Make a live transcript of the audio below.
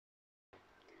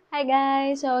Hi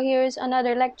guys, so here's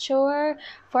another lecture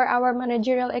for our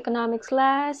managerial economics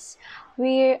class.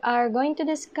 We are going to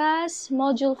discuss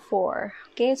module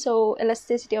 4. Okay, so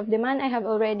elasticity of demand. I have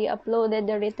already uploaded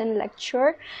the written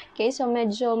lecture. Okay, so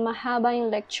medyo mahaba yung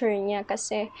lecture niya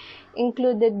kasi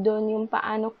included doon yung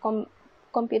paano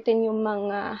computein yung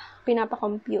mga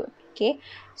pinapa-compute. Okay,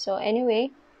 so anyway,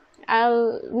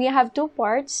 we have two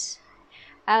parts.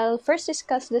 I'll first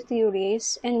discuss the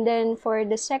theories, and then for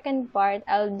the second part,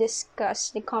 I'll discuss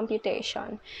the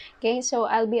computation. Okay, so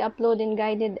I'll be uploading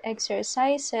guided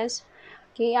exercises.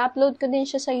 Okay, upload ko din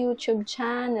siya sa YouTube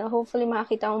channel. Hopefully,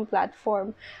 makakita akong platform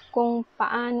kung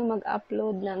paano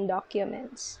mag-upload ng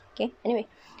documents. Okay, anyway,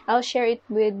 I'll share it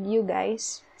with you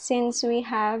guys since we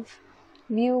have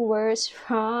viewers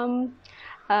from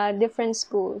different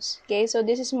schools. Okay, so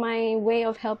this is my way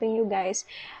of helping you guys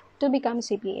to become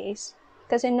CPAs.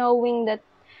 Kasi knowing that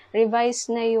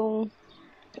revise na yung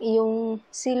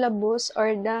syllabus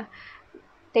or the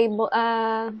table,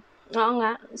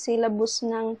 syllabus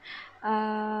ng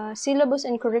syllabus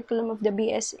and curriculum of the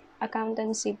BS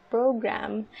Accountancy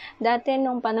Program. Dati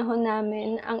nung panahon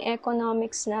namin, ang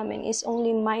economics namin is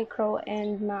only micro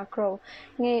and macro.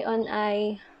 Ngayon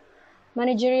ay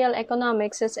managerial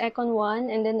economics, that's Econ 1,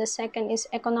 and then the second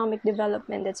is economic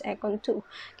development, that's Econ 2.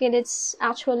 Okay, that's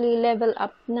actually level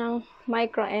up ng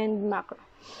micro and macro.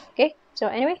 Okay, so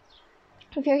anyway,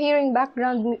 if you're hearing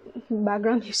background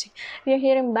music, if you're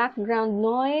hearing background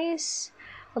noise,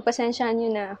 pagpasensyaan nyo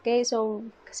na. Okay, so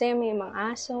kasi may mga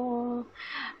aso,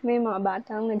 may mga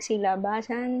batang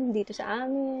nagsilabasan dito sa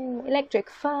amin, electric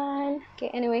fan.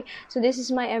 Okay, anyway, so this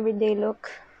is my everyday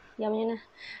look. Yaman nyo na.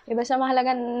 Basta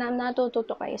mahalaga na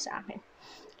natututo kayo sa akin.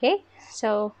 Okay?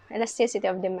 So, elasticity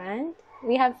of demand.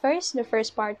 We have the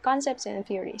first part, concepts and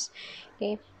theories.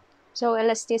 Okay? So,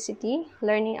 elasticity,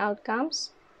 learning outcomes.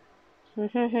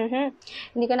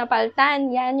 Hindi ko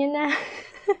napaltan. Yan yun na.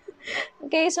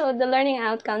 Okay, so the learning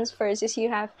outcomes first is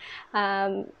you have,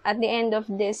 at the end of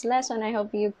this lesson, I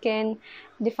hope you can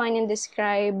define and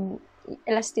describe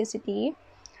elasticity.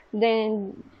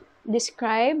 Then,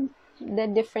 describe the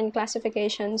different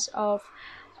classifications of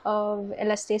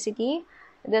elasticity.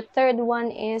 The third one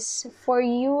is for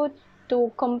you to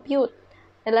compute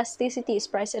elasticity, is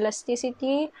price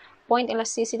elasticity, point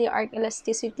elasticity, arc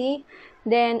elasticity,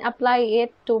 then apply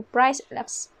it to price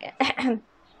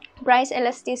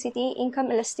elasticity,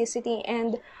 income elasticity,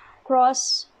 and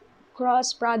cross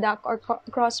product or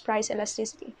cross price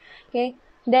elasticity. Okay,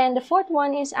 then the fourth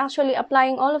one is actually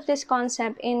applying all of this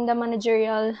concept in the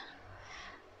managerial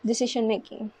decision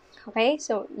making. Okay?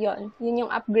 So, yun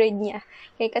yung upgrade niya.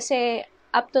 Okay? Kasi,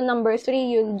 up to number 3,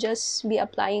 you'll just be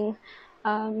applying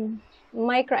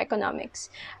microeconomics.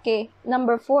 Okay?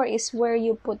 Number 4 is where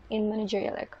you put in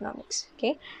managerial economics.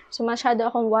 Okay? So, masyado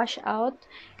akong wash out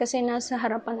kasi nasa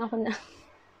harapan ako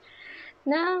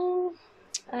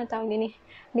tawag din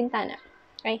bintana.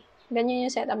 Okay? Ganyan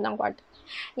yung setup ng kwarto.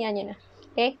 Yan yun na.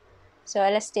 Okay? So,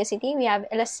 elasticity, we have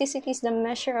elasticity is the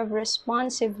measure of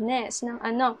responsiveness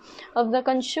of the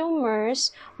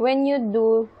consumers when you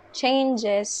do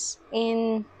changes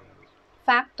in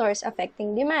factors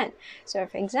affecting demand. So,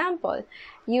 for example,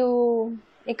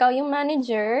 ikaw yung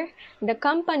manager, the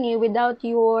company without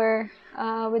your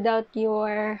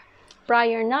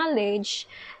prior knowledge,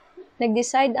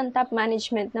 nag-decide ang top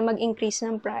management na mag-increase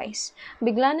ng price.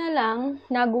 Bigla na lang,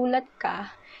 nagulat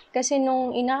ka kasi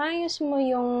nung inaayos mo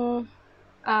yung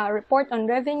report on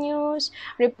revenues,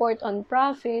 report on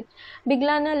profit,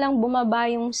 bigla na lang bumaba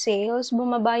yung sales,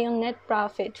 bumaba yung net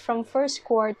profit from first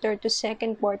quarter to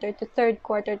second quarter to third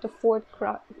quarter to fourth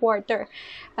quarter.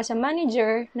 As a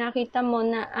manager, nakita mo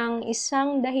na ang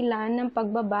isang dahilan ng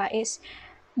pagbaba is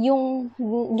yung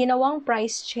ginawang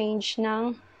price change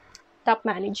ng top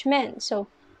management. So,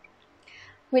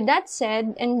 with that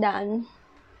said and done,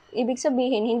 ibig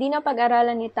sabihin, hindi na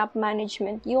pag-aralan ni top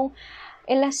management yung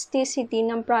elasticity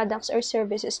ng products or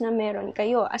services na meron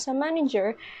kayo. As a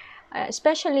manager,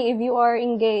 especially if you are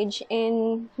engaged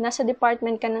in, nasa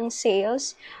department ka ng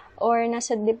sales, or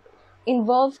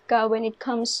involved ka when it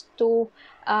comes to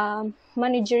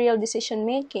managerial decision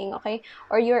making, okay?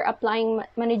 Or you're applying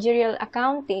managerial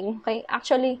accounting, okay?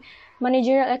 Actually,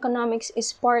 managerial economics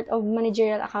is part of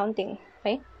managerial accounting,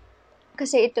 okay?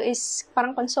 Kasi ito is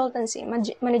parang consultancy,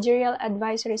 managerial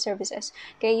advisory services.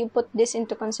 Okay, you put this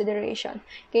into consideration.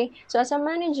 Okay, so as a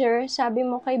manager, sabi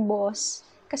mo kay boss,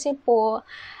 kasi po,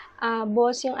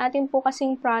 boss, yung ating po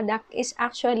kasing product is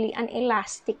actually an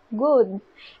elastic good.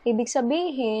 Ibig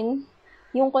sabihin,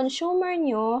 yung consumer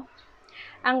nyo,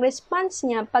 ang response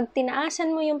niya, pag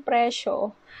tinaasan mo yung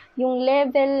presyo, yung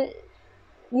level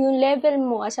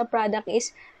mo as a product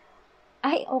is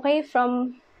ay, okay,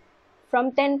 from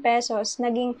 10 pesos,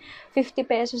 naging 50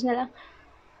 pesos na lang.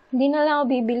 Hindi na lang ako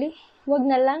bibili. Wag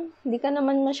na lang. Hindi ka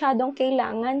naman masyadong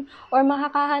kailangan or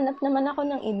makakahanap naman ako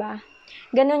ng iba.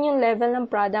 Ganon yung level ng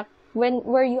product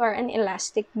where you are an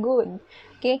elastic good.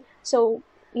 Okay? So,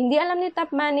 hindi alam ni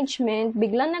top management,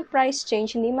 biglang nag-price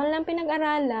change, hindi man lang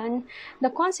pinag-aralan,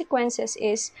 the consequences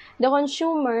is the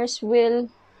consumers will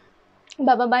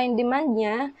bababa yung demand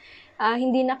niya,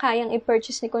 hindi na kayang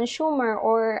i-purchase ni consumer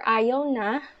or ayaw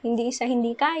na, hindi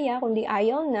hindi kaya, kundi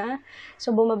ayaw na,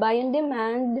 so bumaba yung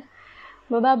demand,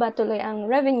 mababa tuloy ang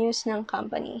revenues ng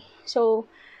company. So,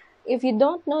 if you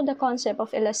don't know the concept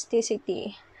of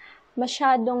elasticity,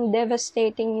 masyadong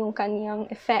devastating yung kanyang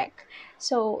effect.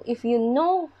 So, if you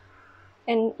know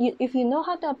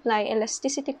how to apply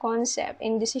elasticity concept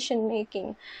in decision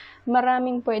making,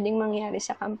 maraming pwedeng mangyari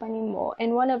sa company mo,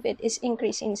 and one of it is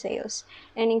increase in sales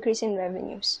and increase in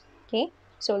revenues. Okay?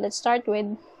 So, let's start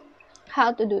with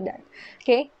how to do that.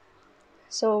 Okay?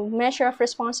 So, measure of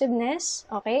responsiveness,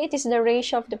 okay? It is the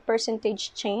ratio of the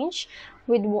percentage change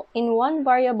in one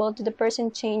variable to the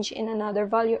percent change in another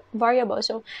variable.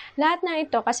 So, lahat na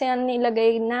ito, kasi ang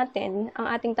nilagay natin,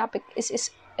 ang ating topic is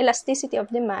elasticity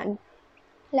of demand.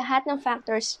 Lahat ng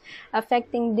factors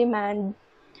affecting demand,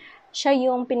 siya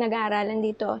yung pinag-aaralan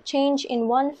dito. Change in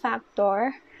one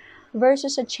factor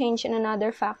versus a change in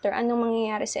another factor. Anong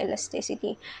mangyayari sa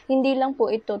elasticity? Hindi lang po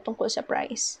ito tungkol sa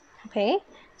price. Okay?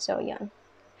 So, yan.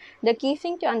 The key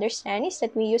thing to understand is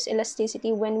that we use elasticity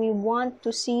when we want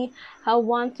to see how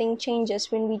one thing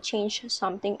changes when we change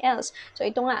something else. So,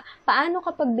 ito nga, paano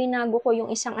kapag binago ko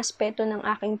yung isang aspeto ng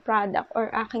aking product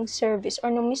or aking service or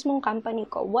ng mismong company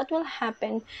ko, what will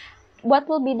happen? What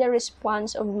will be the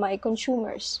response of my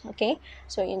consumers? Okay?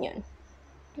 So, yun.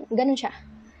 Ganun siya.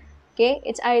 Okay?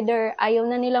 It's either ayaw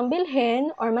na nilang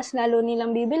bilhin or mas lalo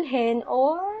nilang bibilhin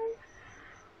or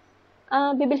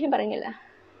bibilhin pa rin nila.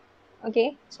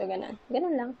 Okay? So, ganun.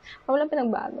 Ganun lang. Walang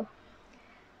pinagbago.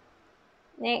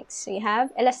 Next, we have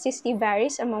elasticity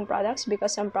varies among products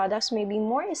because some products may be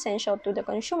more essential to the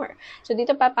consumer. So,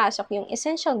 dito papasok yung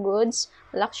essential goods,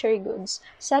 luxury goods,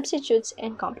 substitutes,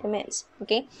 and complements.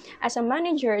 Okay? As a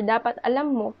manager, dapat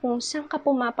alam mo kung saan ka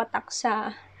pumapatak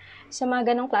sa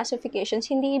mga ganong classifications.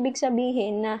 Hindi ibig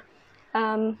sabihin na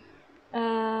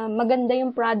maganda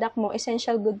yung product mo,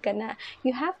 essential good ka na.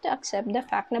 You have to accept the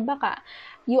fact na baka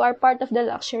you are part of the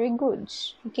luxury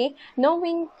goods. Okay?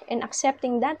 Knowing and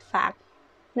accepting that fact,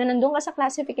 na nandun ka sa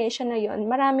classification na yon,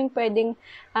 maraming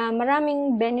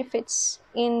benefits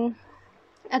in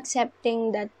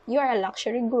accepting that you are a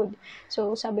luxury good.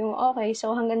 So, sabi mo, okay,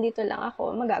 so hanggang dito lang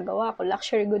ako, magagawa ko,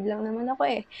 luxury good lang naman ako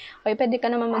eh. Okay, pwede ka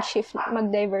naman mag-shift,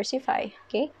 mag-diversify.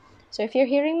 Okay? So, if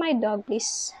you're hearing my dog,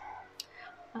 please,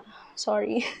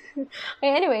 sorry.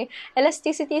 Okay, anyway,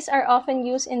 elasticities are often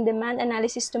used in demand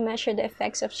analysis to measure the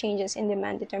effects of changes in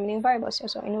demand determining variables.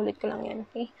 So, inulit ko lang yan,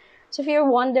 okay? So, if you're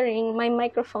wondering, my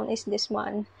microphone is this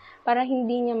one para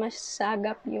hindi niya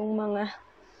masagap yung mga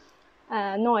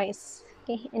noise.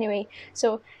 Okay, anyway,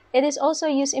 so it is also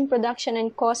used in production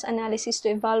and cost analysis to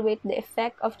evaluate the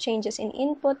effect of changes in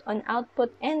input on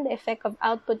output and the effect of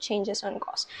output changes on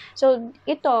cost. So,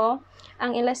 ito,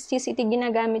 ang elasticity,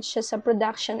 ginagamit siya sa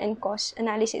production and cost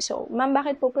analysis. So, ma'am,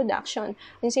 bakit po production?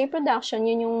 When say production,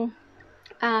 yun yung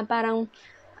parang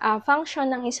function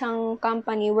ng isang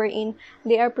company wherein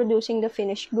they are producing the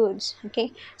finished goods.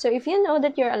 Okay? So, if you know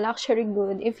that you're a luxury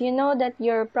good, if you know that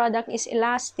your product is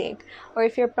elastic, or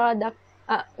if your product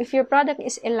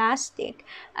is elastic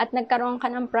at nagkaroon ka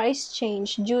ng price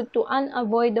change due to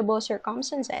unavoidable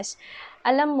circumstances,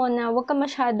 alam mo na huwag ka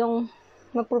masyadong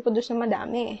magproduce ng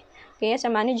madami. Okay? As a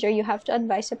manager, you have to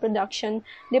advise the production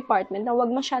department na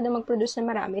huwag masyadong magproduce ng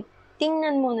marami.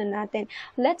 Tingnan muna natin.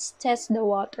 Let's test the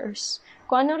waters.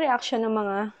 Kung anong reaction ng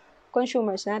mga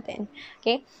consumers natin.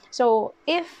 Okay? So,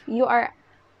 if you are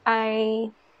a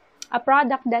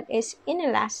product that is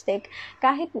inelastic,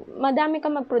 kahit madami ka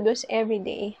mag-produce every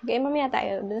day, okay? Mamaya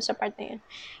tayo dun sa part na yun.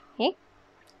 Okay?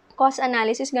 Cost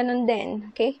analysis, ganun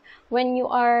din. Okay? When you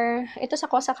are, ito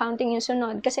sa cost accounting yung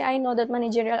sunod. Kasi I know that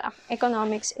managerial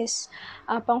economics is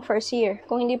pang first year.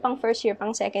 Kung hindi pang first year,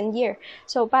 pang second year.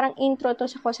 So, parang intro to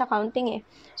sa cost accounting eh.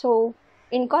 So,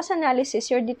 in cost analysis,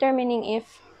 you're determining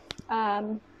if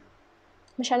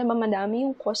masyado ba madami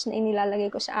yung cost na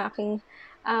inilalagay ko sa aking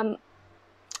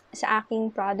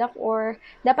product, or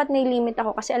dapat may limit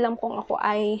ako kasi alam kong ako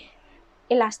ay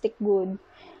elastic good.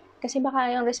 Kasi baka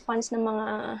yung response ng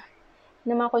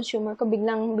mga consumer ko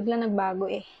biglang nagbago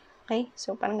eh. Okay?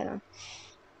 So, parang gano'n.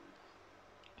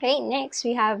 Okay, next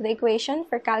we have the equation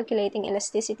for calculating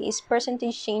elasticity is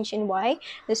percentage change in y,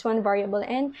 this one variable,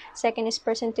 and second is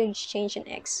percentage change in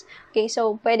x. Okay,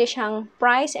 so pwede siyang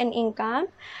price and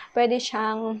income, pwede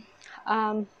siyang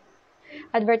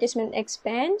advertisement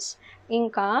expense,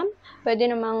 income, pwede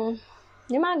namang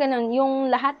yung mga ganun, yung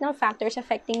lahat ng factors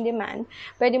affecting demand,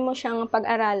 pwede mo siyang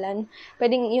pag-aralan,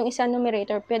 pwedeng yung isang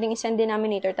numerator, pwedeng isang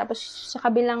denominator, tapos sa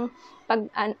kabilang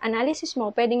pag-analysis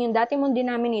mo, pwedeng yung dati mong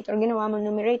denominator, ginawa mo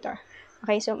numerator.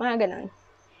 Okay, so mga ganun.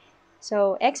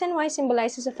 So, X and Y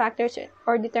symbolizes the factors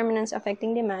or determinants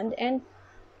affecting demand, and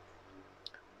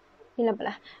yun lang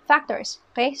pala, factors.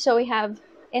 Okay, so we have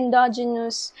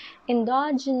endogenous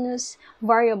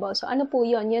variables. So, ano po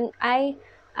yun? Yun ay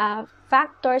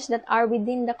factors that are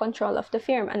within the control of the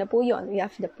firm. Ano po yun? We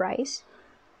have the price,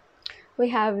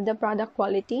 we have the product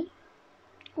quality,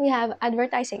 we have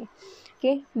advertising.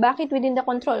 Okay? Bakit within the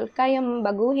control? Kayang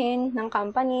baguhin ng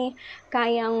company,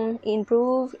 kayang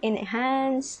improve,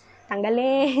 enhance,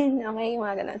 tanggalin, okay,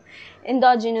 mga ganun.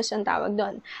 Endogenous ang tawag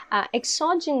doon.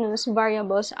 Exogenous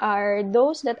variables are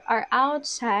those that are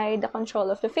outside the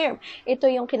control of the firm. Ito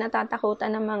yung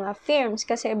kinatatakutan ng mga firms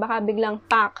kasi baka biglang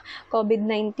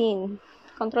COVID-19.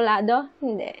 Kontrolado?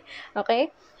 Hindi.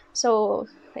 Okay? So,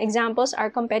 examples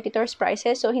are competitors'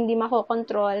 prices. So, hindi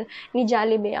makokontrol ni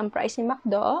Jollibee ang price ni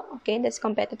McDo. Okay, that's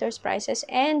competitors' prices.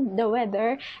 And the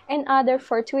weather and other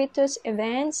fortuitous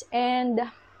events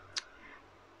and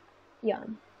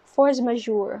yan, force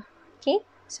majeure. Okay,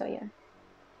 so yan.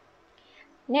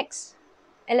 Next,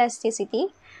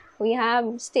 elasticity. We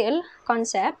have still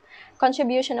concept.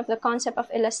 Contribution of the concept of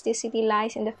elasticity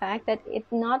lies in the fact that it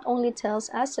not only tells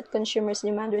us that consumers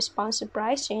demand response to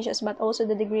price changes, but also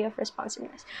the degree of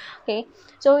responsiveness. Okay?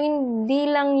 So, hindi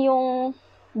lang yung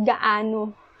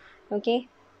gaano. Okay?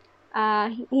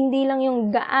 Hindi lang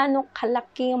yung gaano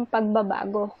kalaki yung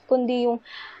pagbabago, kundi yung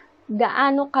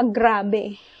gaano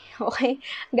kagrabe. Okay?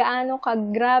 Gaano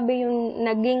kagrabe yung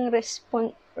naging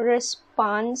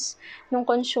response ng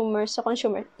consumer sa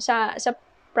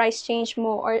price change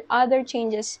mo or other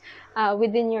changes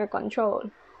within your control.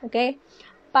 Okay?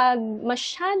 Pag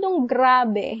masyadong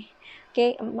grabe,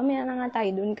 okay, mamaya na nga tayo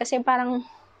dun kasi parang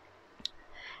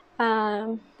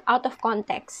out of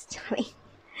context.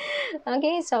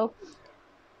 Okay, so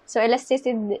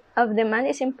elasticity of demand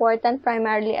is important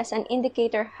primarily as an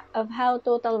indicator of how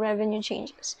total revenue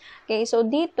changes. Okay, so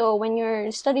dito, when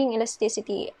you're studying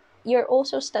elasticity, you're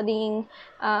also studying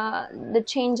the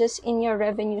changes in your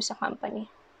revenue sa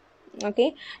company.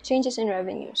 Okay, changes in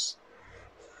revenues.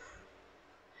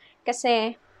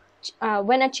 Kasi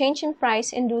when a change in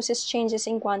price induces changes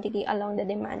in quantity along the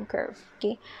demand curve.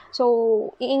 Okay?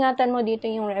 So, iingatan mo dito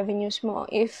yung revenues mo.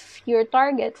 If your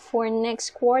target for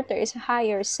next quarter is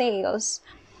higher sales,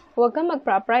 huwag kang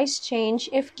magpa-price change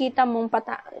if kita mong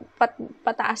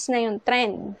pataas na yung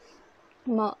trend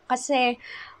mo. Kasi,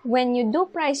 when you do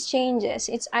price changes,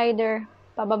 it's either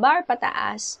pababa or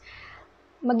pataas,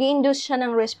 mag-i-induce siya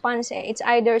ng response eh. It's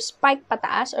either spike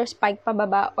pataas or spike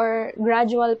pababa or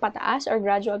gradual pataas or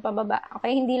gradual pababa.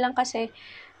 Okay? Hindi lang kasi,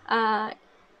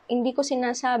 hindi ko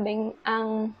sinasabing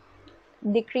ang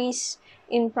decrease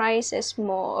in prices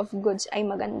mo of goods ay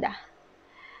maganda.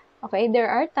 Okay? There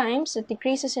are times that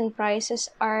decreases in prices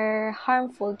are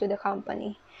harmful to the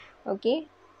company. Okay?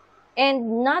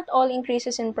 And not all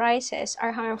increases in prices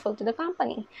are harmful to the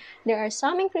company. There are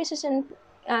some increase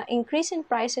in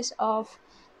prices of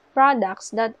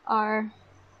products that are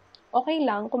okay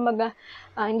lang, kumbaga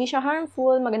hindi siya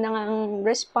harmful, maganda nga ang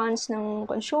response ng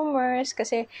consumers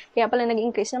kasi kaya pala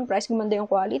nag-increase ng price, gumanda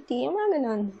yung quality, yung mga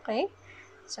ganun, okay?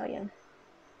 So, yan.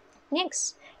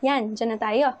 Next, yan, dyan na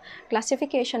tayo.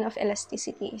 Classification of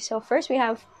elasticity. So, first we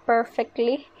have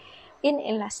perfectly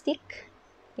inelastic.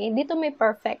 Okay, dito may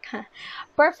perfect, ha?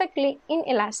 Perfectly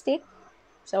inelastic.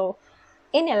 So,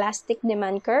 inelastic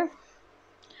demand curve,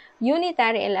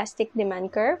 unitary elastic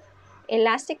demand curve,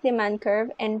 elastic demand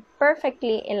curve, and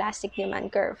perfectly elastic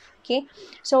demand curve. Okay?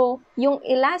 So, yung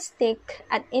elastic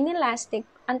at inelastic,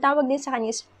 ang tawag din sa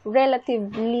kanya is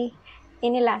relatively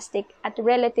inelastic at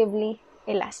relatively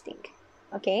elastic.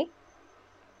 Okay?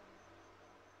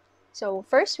 So,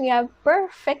 first, we have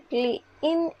perfectly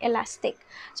inelastic.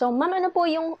 So, ma'am, ano po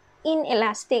yung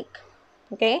inelastic?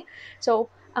 Okay?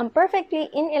 So, ang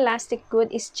perfectly inelastic good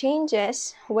is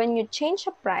changes when you change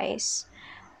a price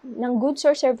ng goods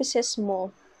or services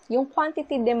mo, yung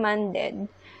quantity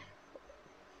demanded,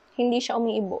 hindi siya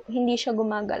umiibo, hindi siya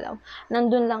gumagalaw.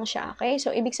 Nandun lang siya, okay?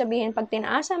 So, ibig sabihin, pag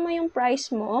tinaasa mo yung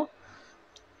price mo,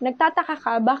 nagtataka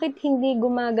ka, bakit hindi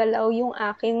gumagalaw yung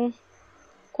aking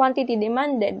quantity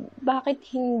demanded, bakit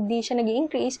hindi siya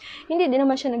nag-i-increase? Hindi din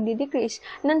naman siya nagdi-decrease.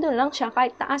 Nandun lang siya,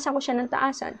 kahit taasan ko siya ng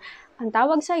taasan. Ang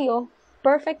tawag sa'yo,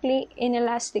 perfectly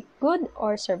inelastic good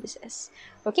or services.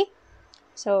 Okay?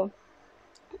 So,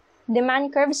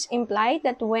 demand curves imply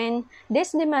that when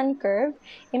this demand curve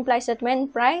implies that when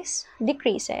price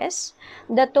decreases,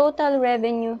 the total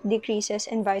revenue decreases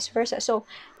and vice versa. So,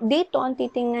 dito ang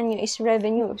titingnan nyo is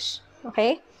revenues.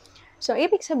 Okay? So,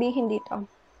 ibig sabihin dito,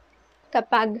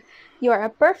 kapag you are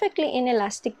a perfectly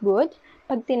inelastic good,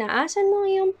 pag tinaasan mo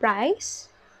yung price,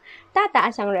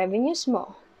 tataas ang revenues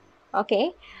mo.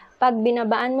 Okay? Pag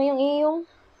binabaan mo yung iyong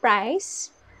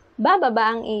price,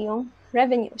 bababa ang iyong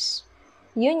revenues.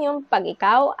 Yun yung pag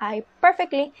ikaw ay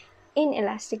perfectly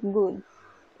inelastic good.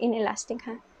 Inelastic,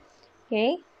 ha?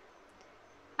 Okay?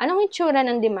 Anong itsura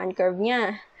ng demand curve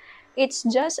niya? It's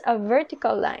just a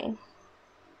vertical line.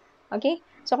 Okay?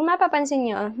 So, kung mapapansin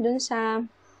nyo, dun sa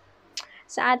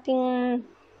ating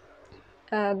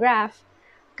graph,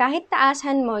 kahit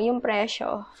taasan mo yung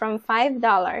presyo from $5,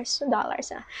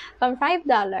 from $5,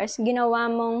 ginawa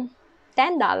mong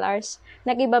 $10,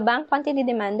 nag-iba ba ang quantity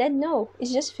demanded? No,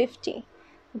 it's just 50.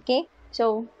 Okay?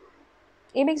 So,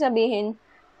 ibig sabihin,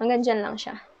 hanggang dyan lang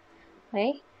siya.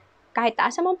 Okay? Kahit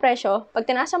taasan mong presyo, pag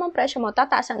tinaasan mong presyo mo,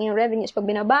 tataas ang iyong revenues. Pag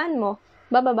binabaan mo,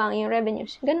 bababa ang iyong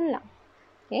revenues. Ganun lang.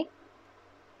 Okay?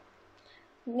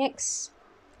 Next.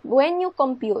 When you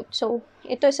compute, so,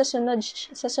 ito sa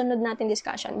sunod natin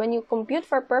discussion. When you compute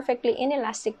for perfectly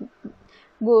inelastic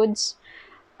goods,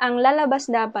 ang lalabas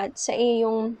dapat sa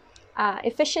iyong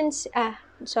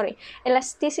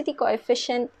elasticity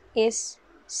coefficient is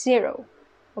 0.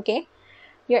 Okay?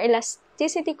 Your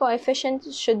elasticity coefficient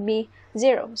should be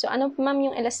 0. So, ano ma'am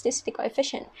yung elasticity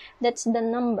coefficient? That's the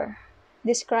number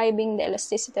describing the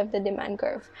elasticity of the demand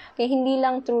curve. Okay, hindi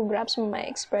lang through graphs mo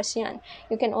ma-express yan.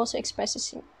 You can also express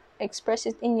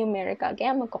it in numerical. Kaya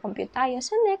magko-compute tayo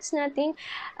sa next nating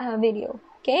video.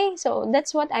 Okay, so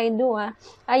that's what I do.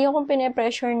 Ayokong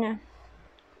pine-pressure na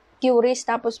theories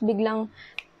tapos biglang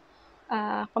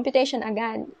computation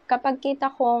agad. Kapag kita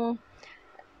kong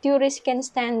theories can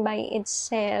stand by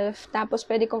itself, tapos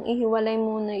pwede kong ihiwalay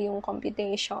muna yung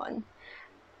computation,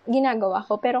 ginagawa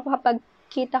ko. Pero kapag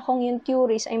kita kong yung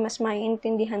theories ay mas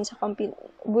maiintindihan sa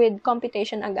with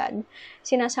computation agad,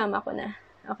 sinasama ko na.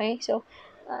 Okay? So,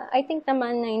 I think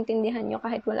naman naintindihan nyo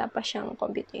kahit wala pa siyang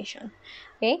computation.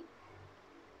 Okay?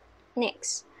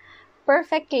 Next.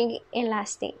 Perfectly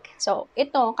elastic. So,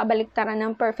 ito, kabaliktaran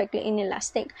ng perfectly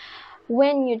inelastic.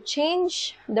 When you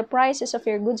change the prices of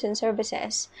your goods and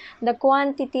services, the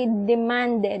quantity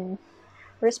demanded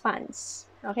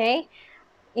responds. Okay?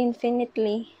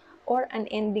 Infinitely or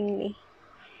unendingly.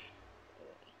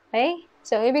 Okay?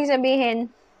 So, ibig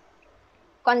sabihin,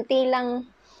 konti lang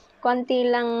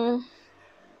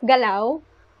galaw,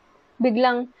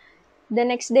 biglang the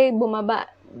next day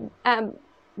bumaba.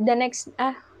 The next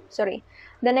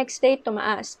day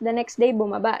tumaas. The next day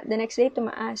bumaba. The next day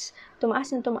tumaas.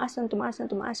 Tumaas.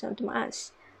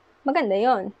 Maganda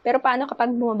yon. Pero paano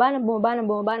kapag bumaba?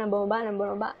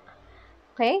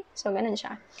 Okay? So, ganun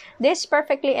siya. These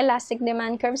perfectly elastic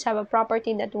demand curves have a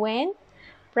property that when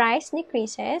price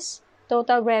decreases,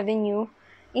 total revenue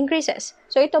increases.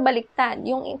 So, ito baliktad.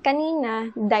 Yung kanina,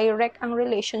 direct ang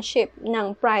relationship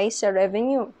ng price sa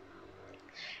revenue.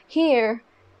 Here,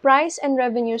 price and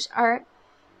revenues are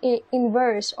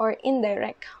inverse or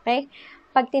indirect. Okay?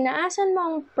 Pag tinaasan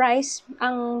mo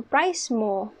ang price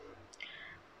mo,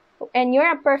 and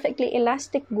you're a perfectly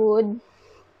elastic good,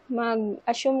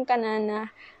 mag-assume ka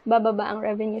na bababa ang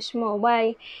revenues mo.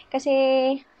 Why? Kasi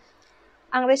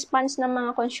ang response ng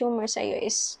mga consumer sa iyo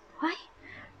is, why?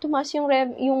 Tumaas yung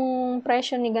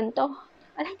presyo ni ganito.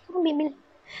 Alay, hindi ko bibili.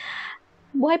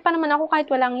 Buhay pa naman ako kahit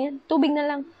walang yan. Tubig na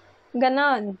lang.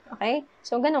 Ganon. Okay?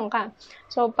 So, ganon ka.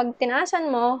 So, pag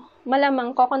tinaasan mo,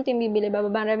 malamang kokonting bibili,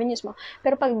 bababa ang revenues mo.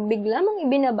 Pero pag bigla mong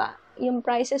ibinaba yung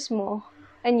prices mo,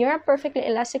 and you're a perfectly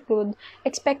elastic good,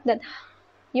 expect that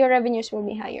your revenues will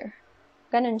be higher.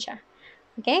 Ganon siya.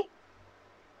 Okay?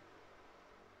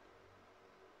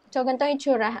 So, ganito yung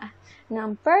itsura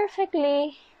ng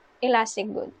perfectly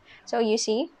elastic good. So, you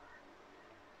see,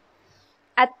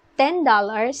 at $10,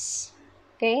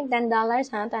 okay,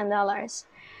 $10,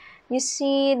 you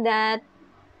see that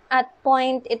at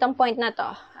itong point na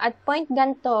to, at point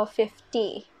ganito,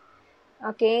 50.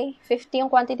 Okay? 50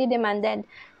 yung quantity demanded.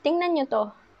 Tingnan nyo to.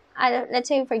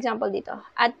 Let's say, for example, dito.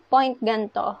 At point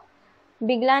ganito,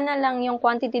 bigla na lang yung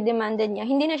quantity demanded niya.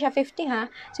 Hindi na siya 50 ha.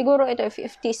 Siguro ito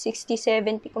 50, 60,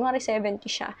 70. Kunwari 70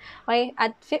 siya. Okay?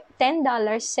 At $10,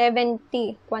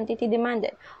 70 quantity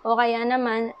demanded. O kaya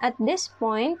naman, at this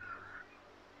point,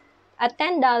 At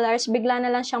 $10, bigla na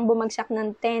lang siyang bumagsak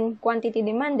ng 10 quantity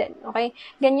demanded. Okay?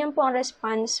 Ganyan po ang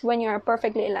response when you are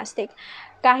perfectly elastic.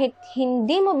 Kahit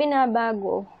hindi mo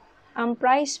binabago ang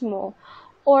price mo,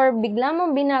 or bigla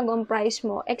mo binago ang price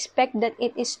mo, expect that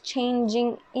it is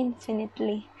changing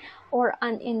infinitely or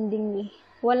unendingly.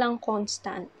 Walang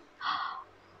constant.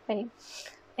 Okay.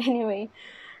 Anyway,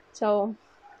 so,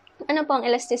 ano po ang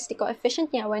elasticity coefficient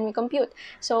niya when we compute?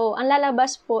 So, ang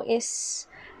lalabas po is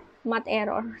math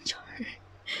error.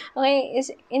 Okay, is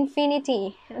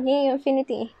infinity. Okay,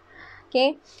 infinity.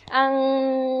 Okay?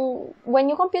 When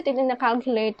you compute it in the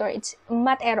calculator, it's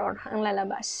math error ang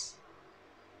lalabas.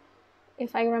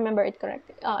 If I remember it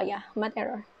correctly. Oh, yeah, math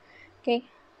error. Okay?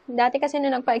 Dati kasi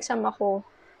nung nagpa-exam ako,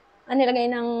 ang nilagay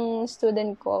ng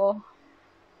student ko,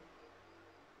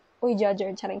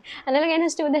 charing. Ang nilagay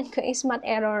ng student ko is math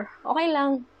error. Okay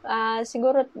lang.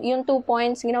 Siguro yung 2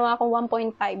 points, ginawa ko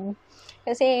 1.5.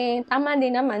 Kasi tama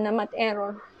din naman na math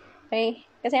error. Okay?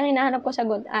 Kasi ang hinahanap ko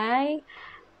sagot ay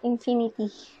infinity.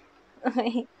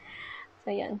 Okay?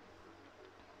 So, yan.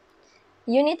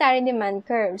 Unitary demand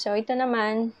curve. So, ito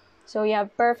naman, so you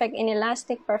have perfect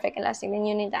inelastic, perfect elastic, and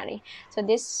unitary. So,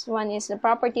 this one is the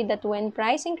property that when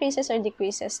price increases or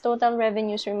decreases, total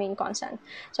revenues remain constant.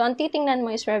 So, ang titingnan mo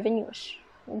is revenues.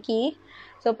 Okay?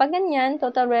 So, pag ganyan,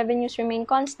 total revenues remain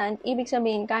constant, ibig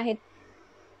sabihin kahit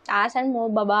taasan mo,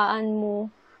 babaan mo,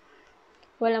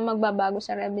 walang magbabago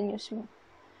sa revenues mo.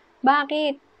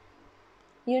 Bakit?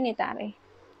 Unitary.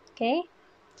 Okay?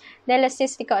 The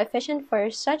elasticity coefficient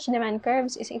for such demand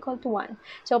curves is equal to 1.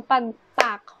 So, pag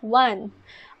pack, 1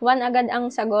 agad ang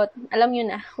sagot, alam nyo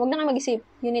na, huwag na kayo mag-isip,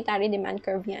 unitary demand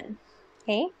curve yan.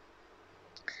 Okay?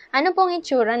 Ano pong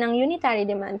itsura ng unitary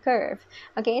demand curve?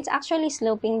 Okay, it's actually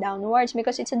sloping downwards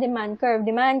because it's a demand curve.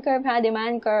 Demand curve ha,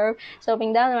 demand curve,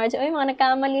 sloping downwards. Uy, mga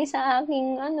nagkamali sa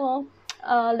aking,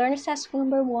 learner's task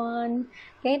number 1.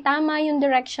 Okay, tama yung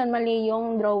direction, mali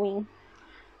yung drawing.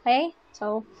 Okay,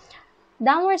 so,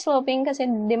 downward sloping kasi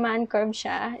demand curve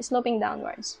siya, sloping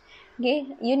downwards.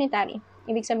 Okay, unitary.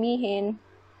 Ibig sabihin,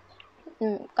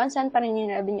 constant pa rin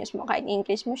yung revenues mo kahit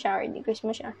increase mo siya or decrease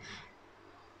mo siya.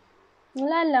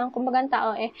 Wala lang, kumbaga ang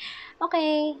tao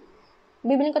okay,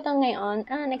 bibilin ko to ngayon,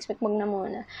 next week wag na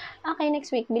muna. Okay,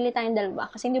 next week, bili tayong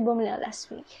dalawa kasi hindi bumili last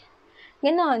week.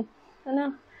 Ganon.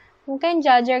 Huwag kayong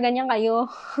judger, ganyan kayo.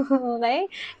 Okay?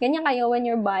 Ganyan kayo when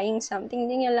you're buying something.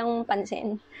 Hindi nyo lang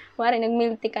pansin. Kumari,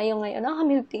 nag-milk tea kayo ngayon.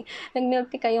 Milk tea. Nag-milk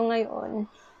tea kayo ngayon.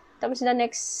 Tapos the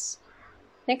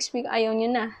next week, ayaw nyo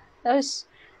na. Tapos,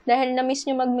 dahil na-miss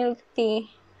nyo mag-milk tea,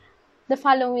 the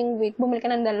following week, bumili ka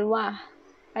ng dalawa.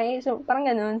 Okay? So, parang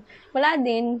ganun. Wala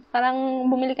din. Parang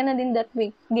bumili ka na din that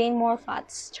week. Gain more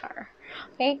fats. Char.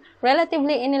 Okay?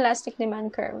 Relatively inelastic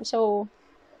demand curve. So,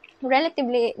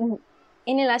 relatively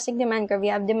inelastic demand curve,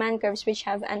 you have demand curves which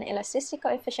have an elasticity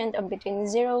coefficient of between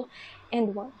 0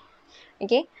 and 1.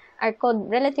 Okay? Are called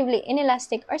relatively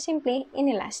inelastic or simply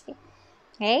inelastic.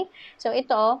 Okay? So,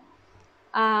 ito,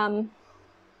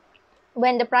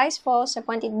 when the price falls, the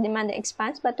quantity demanded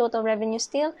expands, but total revenue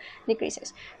still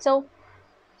decreases. So,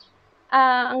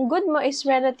 ang good mo is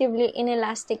relatively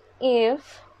inelastic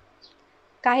if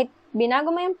kahit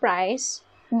binago mo yung price,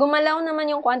 gumalaw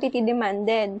naman yung quantity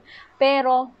demanded,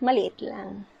 pero maliit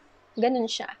lang.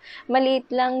 Ganun siya. Maliit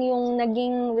lang yung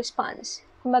naging response.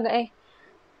 Kumbaga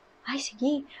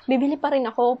sige, bibili pa rin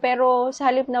ako, pero sa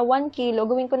halip na 1 kilo,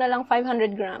 gawin ko na lang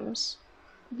 500 grams.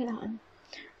 Ganun.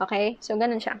 Okay? So,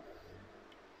 ganun siya.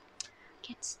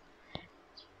 Gets.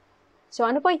 So,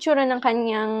 ano po itsura ng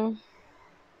kanyang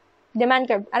demand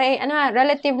curve?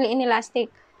 Relatively inelastic.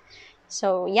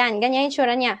 So, yan. Ganyan yung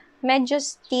itsura niya. Medyo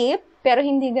steep, pero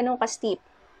hindi ganun ka-steep.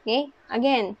 Okay?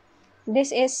 Again,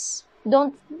 this is,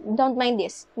 don't mind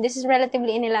this. This is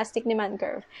relatively inelastic demand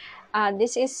curve.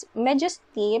 This is medyo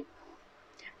steep,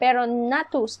 pero not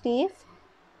too steep.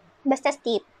 Basta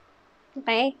steep.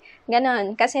 Okay?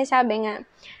 Ganon. Kasi sabi nga,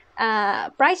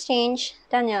 price change,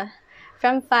 tanya,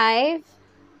 from 5,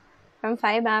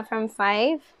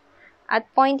 at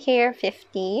point here,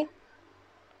 50.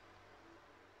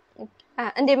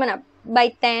 Hindi mo na,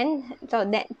 by 10, so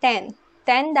 10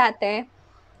 dati,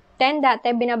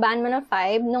 binabaan mo ng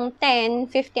 5, nung 10,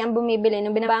 50 ang bumibili,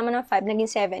 nung binabaan mo ng 5, naging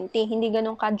 70, hindi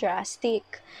ganun ka-drastic.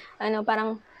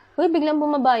 Parang, biglang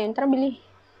bumaba yun, tara bili.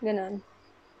 Ganun.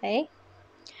 Okay?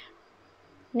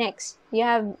 Next, you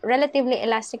have relatively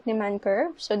elastic demand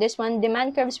curve. So this one,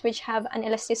 demand curves which have an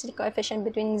elasticity coefficient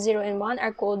between 0 and 1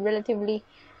 are called relatively,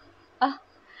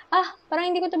 parang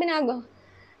hindi ko to binago.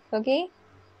 Okay?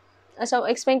 So,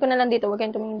 explain ko na lang dito. Huwag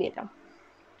kayong tumingin dito.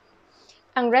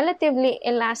 Ang relatively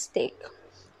elastic,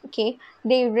 okay,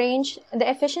 the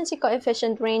efficiency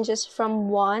coefficient ranges from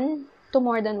 1 to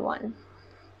more than one.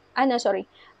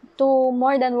 To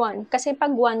more than one. Kasi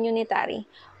pag one, unitary.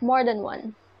 More than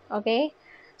one. Okay?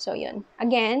 So, yun.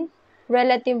 Again,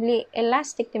 relatively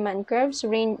elastic demand curves,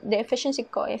 the efficiency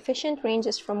coefficient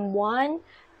ranges from 1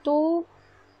 to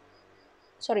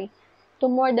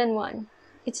more than 1.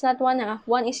 It's not 1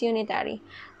 1 is unitary.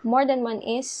 More than 1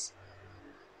 is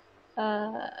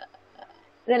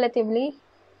relatively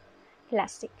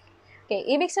elastic. Okay,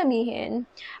 ibig sabihin,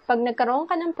 pag nagkaroon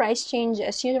ka ng price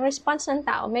changes, yung response ng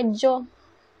tao, medyo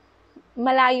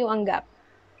malayo ang gap.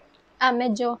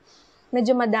 Medyo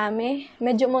madami,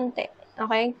 medyo munti.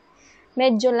 Okay?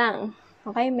 Medyo lang.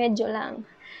 Okay? Medyo lang.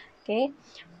 Okay?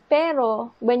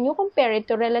 Pero, when you compare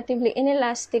it to relatively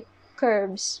inelastic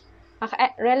curves,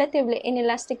 relatively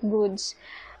inelastic goods,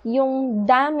 yung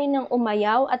dami ng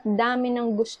umayaw at dami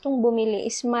ng gustong bumili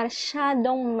is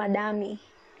masyadong madami.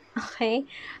 Okay?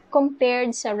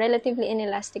 Compared sa relatively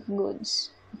inelastic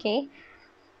goods. Okay?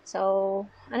 So,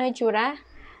 ano yung tsura?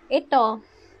 Ito,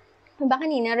 ba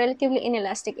kanina, relatively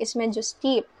inelastic is medyo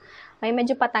steep. Okay?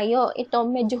 Medyo patayo. Ito,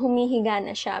 medyo humihiga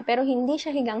na siya. Pero hindi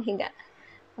siya higang-higa.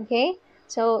 Okay?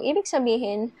 So, ibig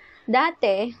sabihin,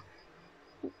 dati,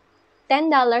 $10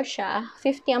 siya,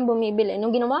 50 ang bumibili.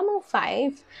 Nung ginawa mong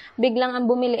 5, biglang ang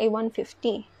bumili ay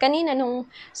 150. Kanina,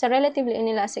 sa relatively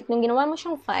inelastic, nung ginawa mo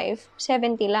siyang 5,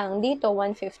 70 lang. Dito,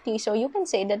 150. So, you can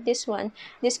say that this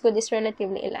good is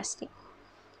relatively elastic.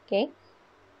 Okay?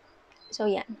 So,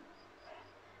 yan.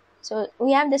 So,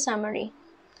 we have the summary.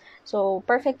 So,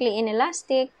 perfectly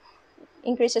inelastic,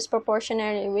 increases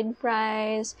proportionally with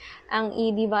price, ang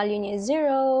ED value niya is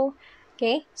 0,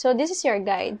 okay? So, this is your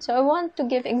guide. So, I want to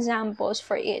give examples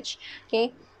for each,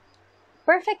 okay?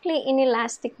 Perfectly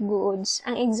inelastic goods,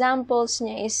 ang examples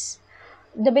niya is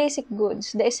the basic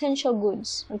goods, the essential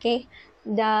goods, okay?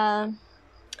 The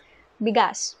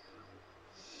bigas.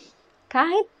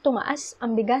 Kahit tumaas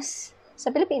ang bigas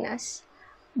sa Pilipinas,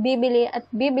 bibili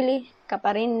ka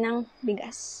pa rin ng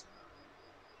bigas.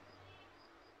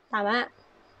 Tama.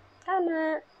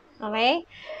 Okay?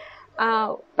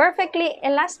 Perfectly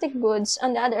elastic goods,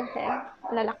 on the other hand,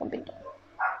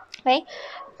 okay?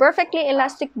 Perfectly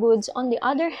elastic goods, on the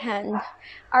other hand,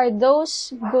 are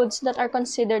those goods that are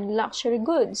considered luxury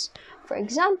goods. For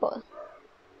example,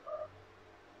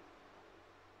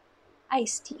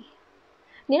 iced tea.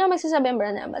 Hindi na magsasabi ang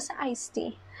brand na, basta iced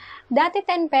tea. Dati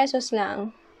 10 pesos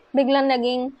lang, biglang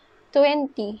naging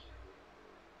 20.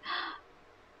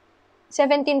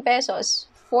 17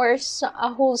 pesos for a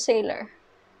wholesaler.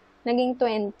 Naging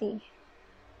 20.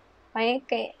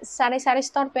 Okay? Sari-sari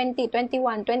store, 20,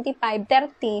 21, 25,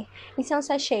 30. Isang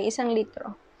sachet, isang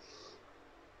litro.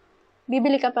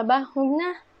 Bibili ka pa ba? Huwag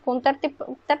na. Kung 30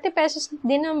 pesos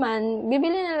din naman,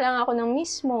 bibili na lang ako ng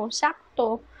mismo.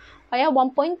 Sakto. Kaya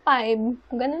 1.5.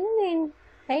 Ganun din.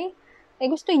 Okay?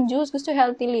 Gusto yung juice, gusto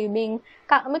healthy living.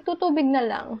 Magtutubig na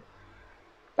lang.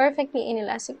 Perfectly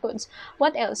inelastic goods.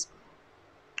 What else?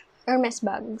 Hermes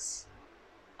bags.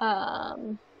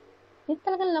 Yun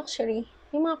talagang luxury.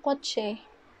 Yung mga kotse.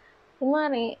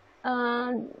 Kumari,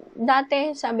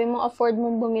 dati, sabi mo, afford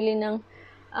mo bumili ng,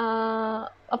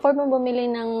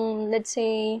 let's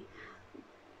say,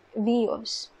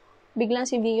 Vios. Biglang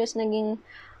si Vios naging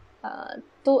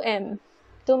 2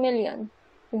 million.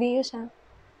 Vios ha.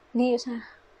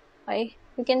 Okay?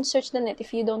 You can search the net if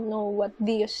you don't know what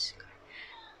Vios.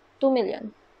 2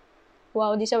 million.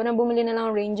 Wow, di sabi na bumili na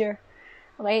lang ng Ranger.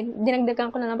 Okay?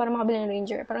 Dinagdagan ko na lang para makabili ng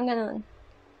Ranger. Parang gano'n.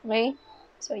 Okay?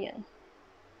 So, yan.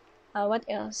 What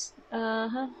else?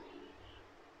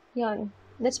 Yan.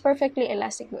 That's perfectly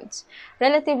elastic goods.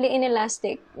 Relatively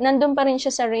inelastic. Nandun pa rin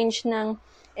siya sa range ng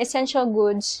essential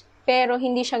goods, pero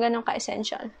hindi siya ganun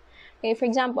ka-essential. Okay? For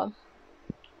example,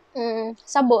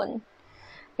 sabon.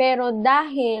 Pero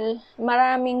dahil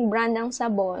maraming brand ang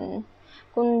sabon,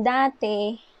 kung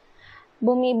dati,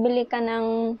 bumibili ka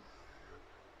ng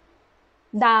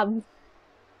Dove,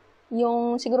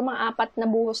 yung siguro mga 4 na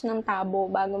buhos ng tabo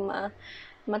bago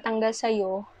matanggal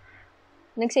sa'yo,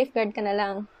 nag-safeguard ka na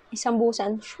lang. Isang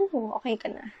buhusan, okay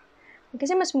ka na.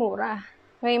 Kasi mas mura.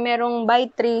 Okay, merong buy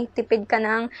 3, tipid ka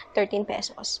ng 13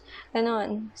 pesos.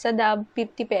 Ganon. Sa Dove,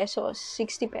 50 pesos,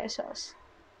 60 pesos.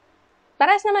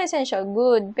 Parehas naman essential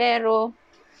good, pero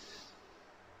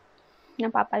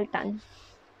napapalitan.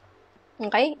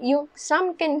 Okay?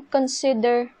 Some can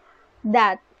consider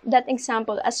that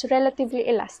example as relatively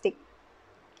elastic.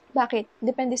 Bakit?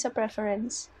 Depende sa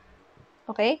preference.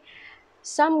 Okay?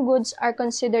 Some goods are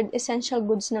considered essential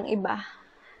goods ng iba.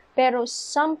 Pero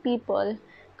some people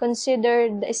consider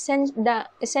the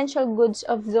essential goods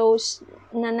of those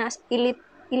na nasa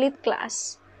elite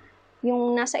class.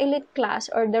 Yung nasa elite class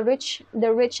or the rich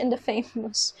and the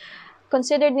famous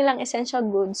considered nilang essential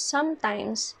goods,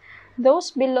 sometimes,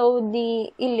 those below the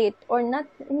elite or not,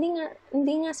 hindi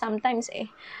nga sometimes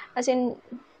as in,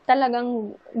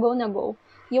 talagang go na go.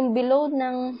 Yung below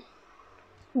ng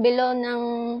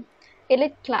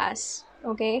elite class,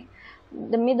 okay?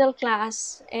 The middle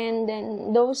class, and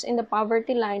then those in the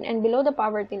poverty line and below the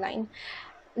poverty line,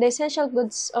 the essential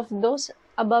goods of those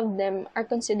above them are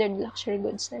considered luxury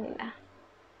goods na nila.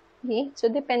 Okay?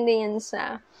 So, depende yan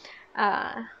sa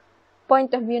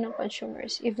point of view ng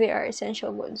consumers if they are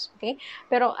essential goods. Okay?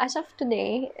 Pero as of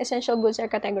today, essential goods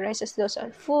are categorized as those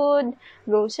are food,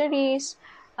 groceries,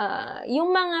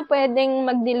 yung mga pwedeng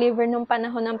mag-deliver nung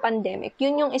panahon ng pandemic,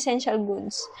 yun yung essential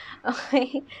goods.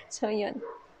 Okay? So, yun.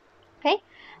 Okay?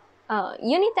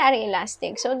 Unitary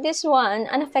elastic. So, this one,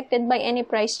 unaffected by any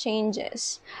price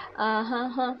changes.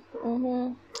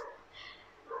 Can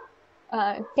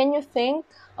you think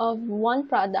of one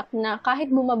product na kahit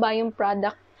bumaba yung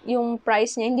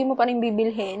price niya, hindi mo pa rin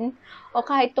bibilhin? O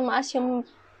kahit tumaas yung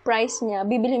price niya,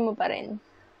 bibilhin mo pa rin?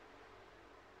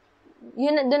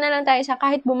 Doon na lang tayo sa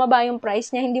kahit bumaba yung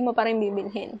price niya, hindi mo pa rin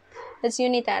bibilhin. That's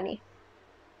unitary.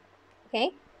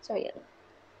 Okay? So, yun.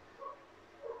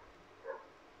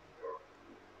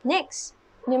 Next,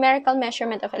 numerical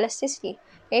measurement of elasticity.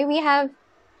 Okay, we have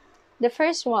the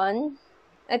first one.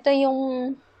 Ito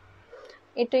yung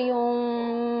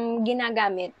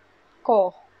ginagamit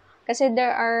ko. Kasi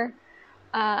there are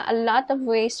a lot of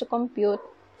ways to compute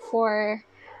for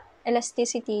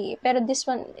elasticity. Pero this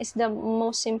one is the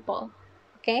most simple.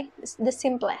 Okay? It's the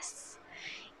simplest.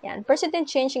 Yan.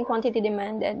 Percentage change in quantity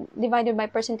demanded divided by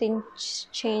percentage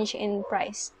change in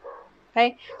price.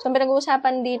 Okay? So, ang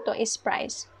pinag-uusapan dito is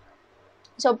price.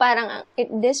 So, parang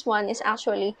this one is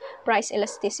actually price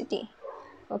elasticity.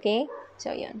 Okay?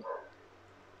 So, yun.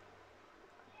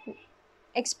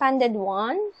 Expanded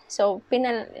one. So,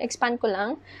 expand ko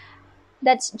lang.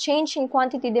 That's change in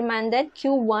quantity demanded,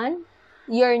 Q1.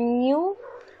 Your new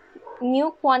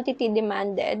quantity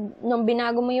demanded, nung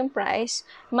binago mo yung price,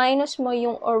 minus mo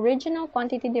yung original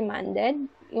quantity demanded,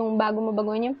 yung bago mo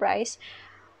baguhin yung price,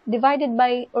 divided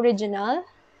by original,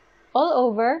 all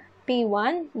over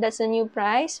P1, that's the new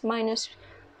price, minus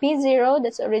P0,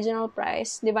 that's original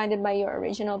price, divided by your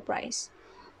original price.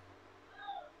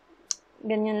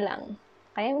 Ganyan lang.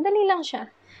 Okay? Madali lang siya.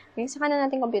 Okay? Saka na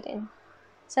natin computein.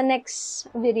 Sa next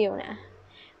video na.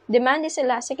 Demand is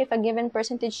elastic if a given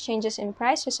percentage changes in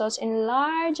price results in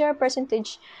larger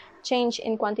percentage change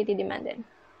in quantity demanded.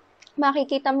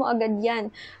 Makikita mo agad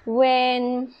yan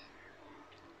when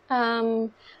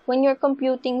you're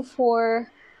computing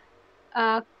for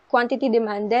quantity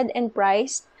demanded and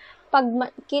price.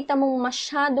 Pag kita mong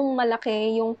masyadong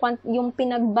malaki yung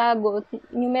pinagbago,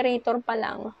 numerator pa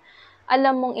lang,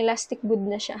 alam mong elastic good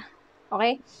na siya.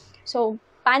 Okay? So,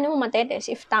 paano mo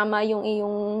matetest if tama yung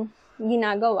iyong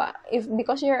ginagawa?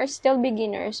 Because you're still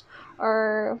beginners,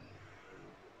 or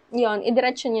yun,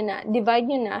 idiretso nyo na, divide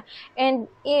nyo na, and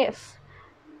if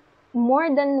more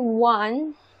than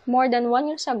one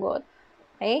yung sagot,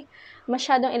 okay,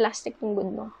 masyadong elastic yung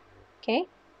good mo. Okay?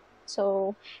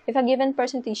 So, if a given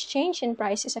percentage change in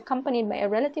price is accompanied by a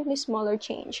relatively smaller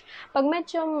change, pag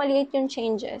medyo maliit yung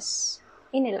changes,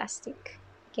 inelastic.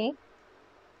 Okay?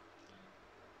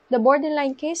 The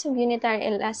borderline case of unitary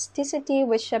elasticity,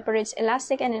 which separates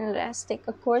elastic and inelastic,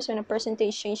 occurs when a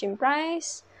percentage change in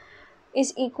price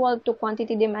is equal to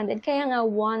quantity demanded. Kaya nga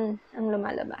 1 ang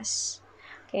lumalabas.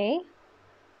 Okay?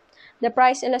 The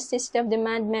price elasticity of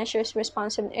demand measures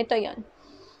responsiveness. Ito yun.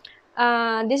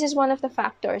 This is one of the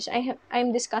factors.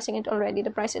 I'm discussing it already,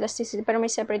 the price elasticity, pero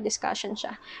may separate discussion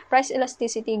siya. Price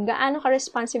elasticity, gaano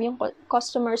ka-responsive yung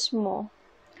customers mo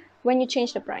when you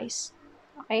change the price.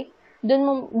 Okay?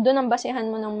 Doon ang basehan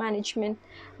mo ng management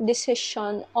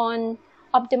decision on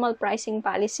optimal pricing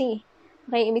policy.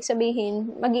 Okay? Ibig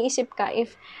sabihin, mag-iisip ka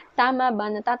if tama ba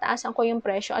na tataasan ko yung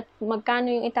presyo at magkano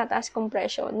yung itataas kong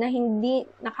presyo na hindi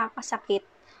nakakasakit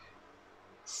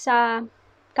sa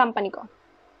company ko.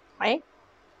 Okay?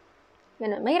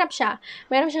 Ganun. Mahirap siya.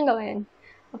 Mahirap siyang gawin.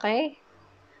 Okay?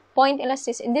 Point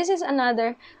elasticity. This is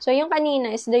another. So, yung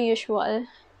kanina is the usual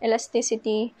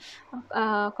elasticity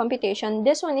computation.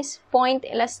 This one is point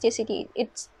elasticity.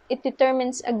 It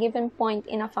determines a given point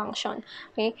in a function.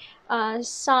 Okay?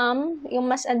 Yung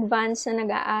mas advanced na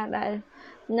nag-aaral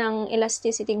ng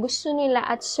elasticity, gusto nila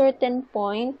at certain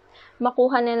point,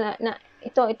 makuha nila na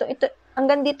ito,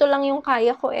 hanggang dito lang yung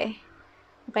kaya ko eh.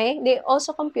 Okay? They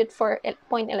also compute for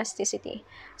point elasticity.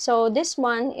 So, this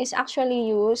one is actually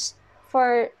used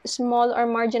for small or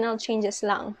marginal changes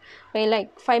lang. Okay,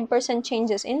 like 5%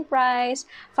 changes in price,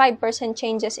 5%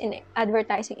 changes in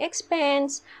advertising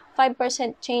expense,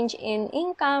 5% change in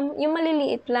income, yung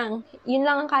maliliit lang. Yun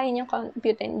lang ang kaya niyang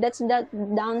computin. That's the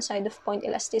downside of point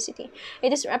elasticity.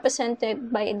 It is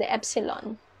represented by the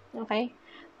epsilon. Okay?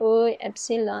 Uy,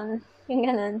 epsilon. Yung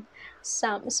ganun.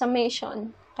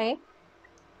 Summation. Okay?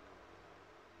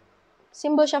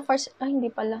 Symbol siya for... hindi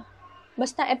pala.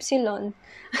 Basta epsilon.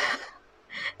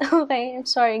 Okay, I'm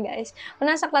sorry guys.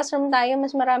 Kung nasa classroom tayo,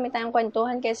 mas marami tayong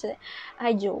kwentuhan kaysa...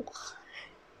 joke.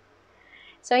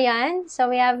 So, yan. So,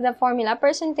 we have the formula.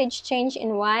 Percentage change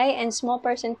in Y and small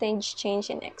percentage change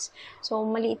in X. So,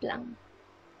 maliit lang.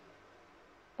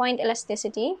 Point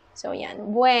elasticity. So,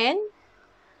 yan. When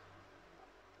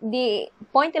the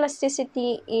point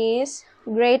elasticity is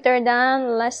greater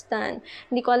than, less than.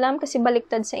 Hindi ko alam kasi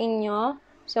baliktad sa inyo.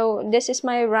 So, this is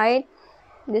my right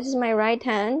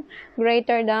hand.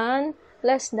 Greater than,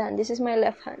 less than. This is my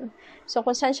left hand. So,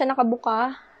 kung saan siya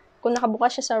nakabuka, kung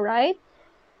nakabuka siya sa right,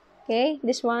 okay,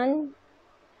 this one,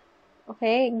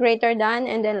 okay, greater than,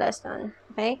 and then less than,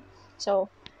 okay? So,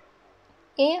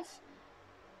 if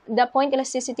the point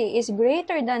elasticity is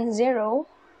greater than 0,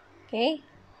 okay,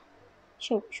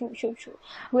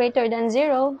 greater than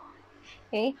 0,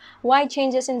 okay, Y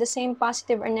changes in the same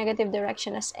positive or negative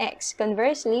direction as X.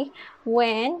 Conversely,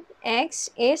 when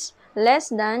X is less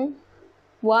than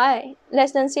 0,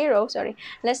 less than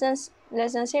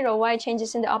 0, Y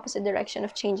changes in the opposite direction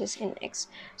of changes in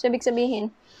X. So, ibig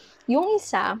sabihin, yung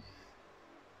isa,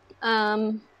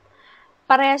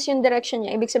 parehas yung direction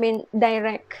niya, ibig sabihin,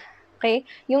 direct. Okay?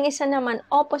 Yung isa naman,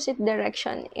 opposite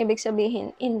direction, ibig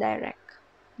sabihin, indirect.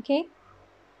 Okay?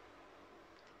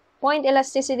 Point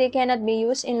elasticity cannot be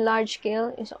used in large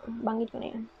scale. So, bangit ko na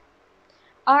yun.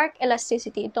 Arc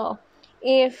elasticity, ito.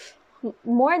 If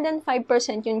more than 5%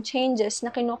 yung changes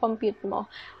na kinocompute mo,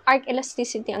 arc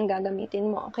elasticity ang gagamitin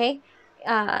mo. Okay?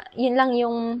 Yun lang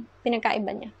yung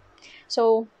pinagkaiba niya.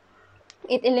 So,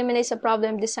 it eliminates the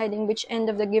problem deciding which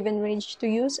end of the given range to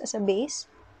use as a base.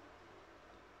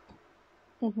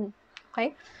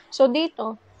 Okay? So,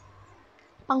 dito,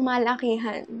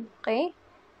 pangmalakihan. Okay?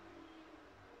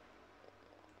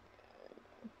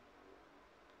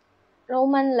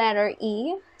 Roman letter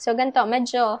E. So, ganito,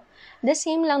 medyo the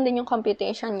same lang din yung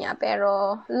computation niya,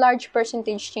 pero large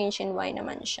percentage change in Y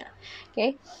naman siya.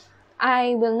 Okay?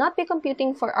 I will not be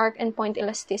computing for arc and point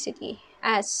elasticity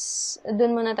as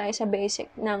dun muna tayo sa basic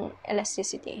ng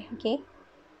elasticity. Okay?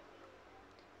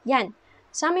 Yan.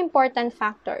 Some important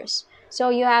factors. So,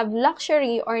 you have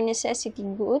luxury or necessity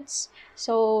goods.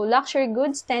 So, luxury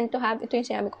goods tend to have, ito yung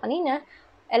sinabi ko kanina,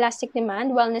 elastic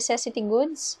demand, while necessity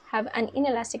goods have an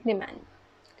inelastic demand.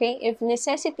 Okay? If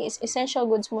necessity is essential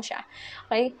goods mo siya,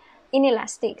 okay,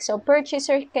 inelastic. So,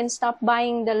 purchaser can stop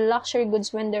buying the luxury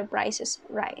goods when their prices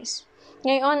rise.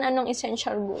 Ngayon, anong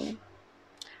essential good?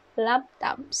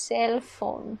 Laptop,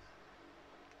 cellphone.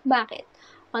 Bakit?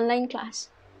 Online class.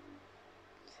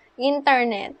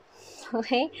 Internet.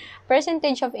 Okay?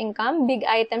 Percentage of income, big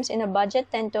items in a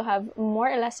budget tend to have more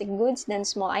elastic goods than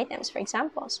small items. For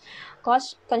examples,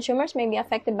 consumers may be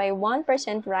affected by 1%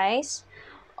 rise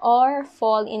or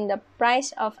fall in the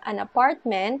price of an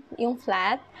apartment, yung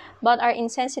flat, but are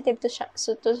insensitive to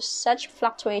such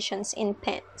fluctuations in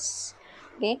pence.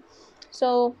 Okay?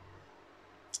 So,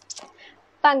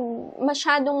 pag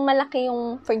masyadong malaki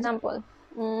yung, for example,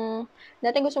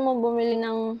 dati gusto mong bumili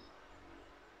ng,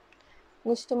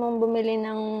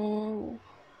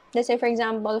 let's say for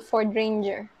example, Ford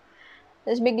Ranger.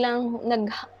 Tapos biglang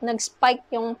nag-spike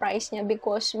yung price niya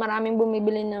because maraming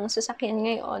bumibili ng sasakyan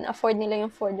ngayon, afford nila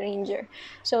yung Ford Ranger.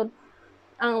 So,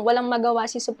 ang walang magawa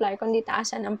si supplier kundi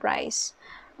taasan ang price.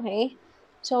 Okay?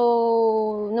 So,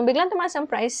 nung biglang tumaas ang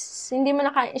price, hindi mo na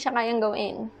siya kayang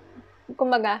gawin.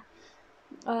 Kumbaga,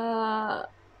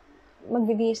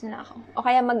 magbibihis na lang ako. O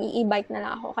kaya mag-i-e-bike na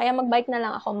lang ako. Kaya mag-bike na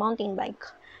lang ako, mountain bike.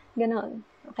 Ganon.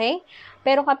 Okay?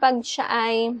 Pero kapag siya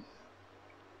ay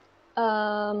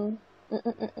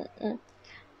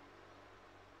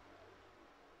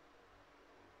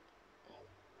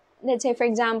let's say for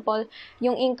example,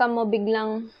 yung income mo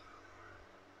biglang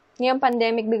ngayong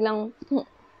pandemic biglang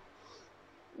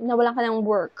nawalan ka ng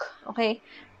work. Okay?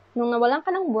 Nung nawalan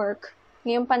ka ng work,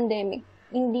 ngayong pandemic,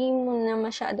 hindi mo na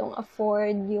masyadong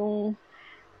afford yung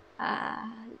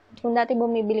kung dati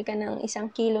bumibili ka ng 1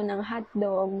 kilo ng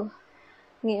hotdog,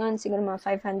 ngayon siguro mga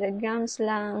 500 grams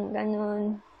lang,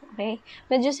 ganun. Okay?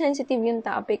 Medyo sensitive yung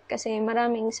topic kasi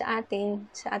maraming sa ating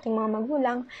mga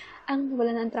magulang ang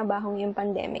wala ng trabaho ngayong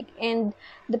pandemic. And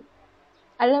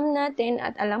Alam natin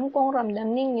at alam kong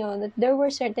ramdam ninyo that there were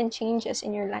certain changes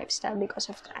in your lifestyle because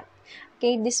of that.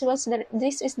 Okay, this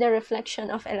is the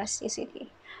reflection of elasticity.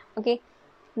 Okay,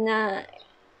 na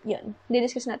yun,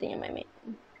 didiscuss natin yung may.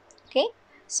 Okay,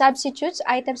 substitutes,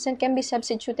 items that can be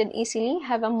substituted easily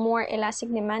have a more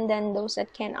elastic demand than those that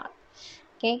cannot.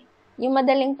 Okay, yung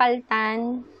madaling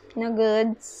paltan na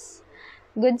goods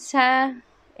sa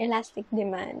elastic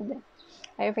demand.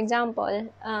 For example,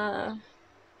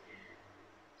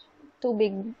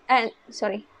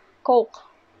 Coke.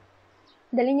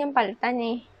 Dali niyang palitan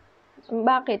eh.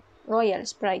 Bakit? Royal,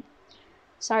 Sprite,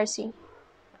 Sarsi,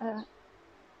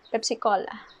 Pepsi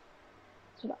Cola.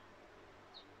 Diba?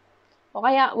 O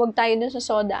kaya, wag tayo dun sa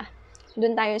soda.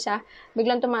 Dun tayo sa,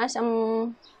 biglang tumaas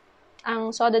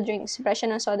ang soda drinks, presyo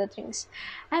ng soda drinks.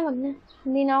 Ay, wag na.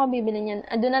 Hindi na ako bibili niyan.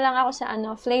 Doon na lang ako sa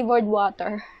flavored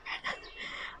water.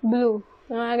 Blue.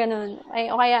 Mga ganun.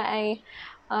 O kaya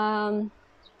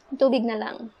tubig na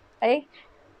lang. Okay?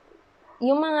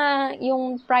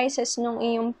 Yung prices nung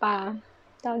iyong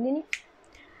tawag din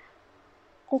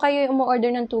kung kayo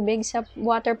umu-order ng tubig sa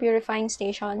water purifying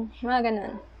station, mga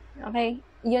ganun. Okay?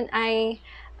 Yun ay,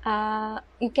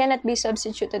 you cannot be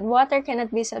substituted. Water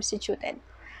cannot be substituted.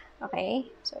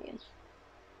 Okay? So, yun.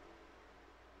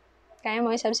 Kaya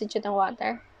mo i-substitute ang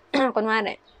water.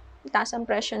 Kunwari, taas ang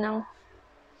presyo ng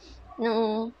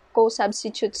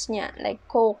co-substitutes niya. Like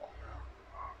Coke,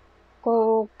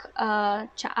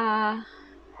 tsaa,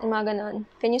 mga ganon.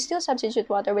 Can you still substitute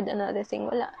water with another thing?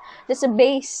 Wala. That's a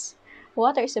base.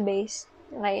 Water is a base.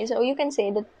 Okay? So, you can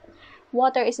say that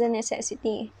water is the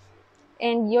necessity.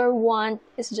 And your want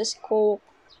is just Coke,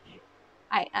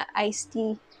 iced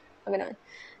tea, mga ganon.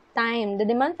 Time. The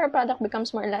demand for a product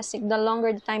becomes more elastic the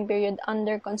longer the time period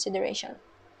under consideration.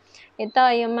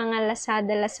 Ito, yung mga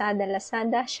Lazada,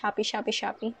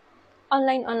 Shopee.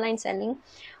 Online selling.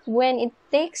 When it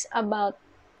takes about,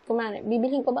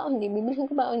 bibilhin ko ba o hindi?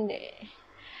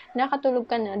 Nakatulog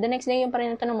ka na. The next day, yung pa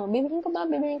rin ang tanong mo, bibilhin ko ba o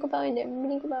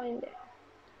hindi?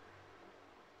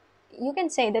 You can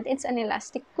say that it's an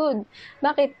elastic good.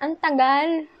 Bakit? Ang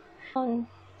tagal.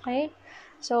 Okay?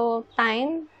 So,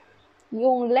 time,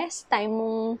 yung less time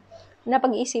mong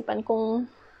napag-iisipan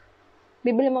kung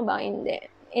bibili mo ba o hindi.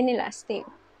 Inelastic.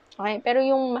 Okay? Pero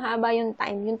yung mahaba yung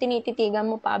time, yung tinititigan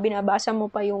mo pa, binabasa mo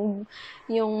pa yung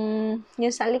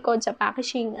sa likod, sa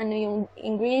packaging, yung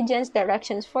ingredients,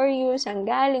 directions for use, ang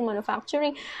galing,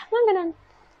 manufacturing, mga ganun.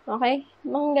 Okay?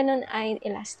 Mga ganun ay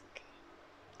elastic.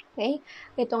 Okay?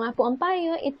 Ito nga po ang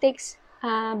payo, it takes,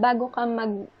 bago ka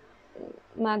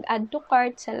mag-add to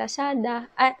cart sa Lazada,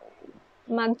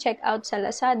 mag-check out sa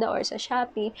Lazada or sa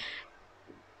Shopee,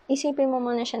 isipin mo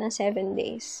muna siya ng 7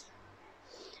 days.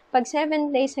 Pag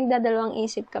 7 days, nagdadalawang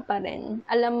isip ka pa rin,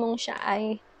 alam mong siya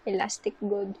ay elastic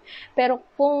good. Pero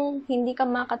kung hindi ka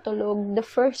makatulog, the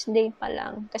first day pa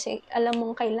lang, kasi alam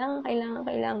mong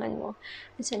kailangan mo,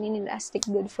 it's an inelastic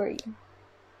good for you.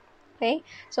 Okay?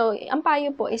 So, ang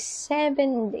payo po is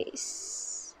 7 days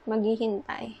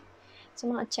maghihintay sa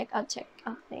mga check out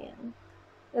na yan.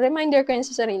 Reminder ko yun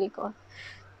sa sarili ko.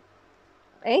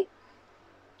 Okay?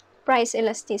 Price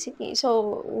elasticity.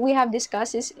 So, we have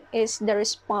discussed is the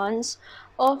response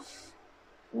of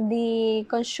the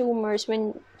consumers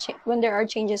when there are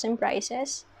changes in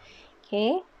prices.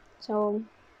 Okay? So,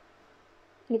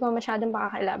 hindi ko masyadong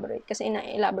makaka-elaborate kasi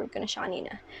ina-elaborate ko na siya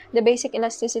kanina. The basic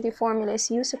elasticity formula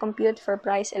is used to compute for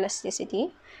price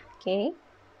elasticity. Okay?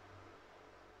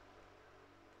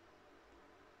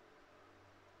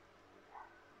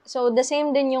 So, the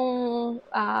same din yung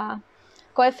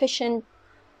coefficient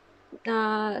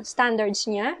standards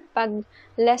niya. Pag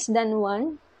less than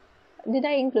 1, did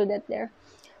I include that there?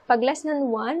 Pag less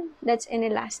than 1, that's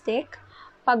inelastic.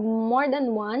 Pag more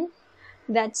than 1,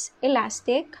 that's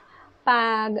elastic.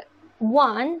 Pag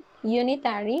 1,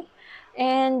 unitary.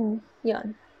 And,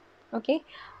 yun. Okay?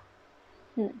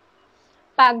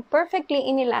 Pag perfectly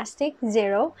inelastic,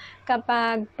 0.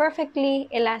 Kapag perfectly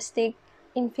elastic,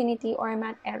 infinity or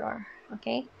math error.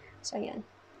 Okay? So, yan.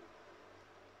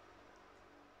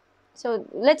 So,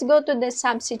 let's go to the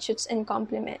substitutes and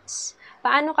complements.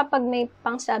 Paano kapag may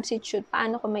pang-substitute?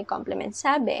 Paano kung may complement?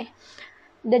 Sabi,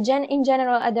 in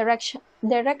general, a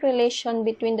direct relation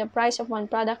between the price of one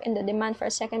product and the demand for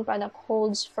a second product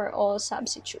holds for all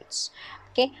substitutes.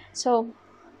 Okay? So,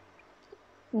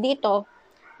 dito,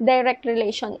 direct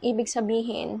relation, ibig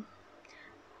sabihin,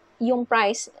 yung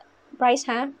price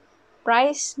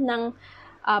ng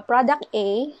product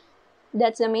A,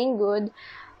 that's the main good,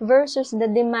 versus the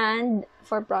demand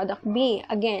for product B.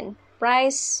 Again,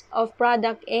 price of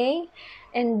product A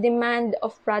and demand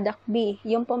of product B.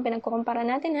 Yung pong pinagkukumpara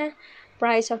natin ha.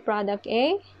 Price of product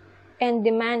A and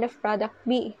demand of product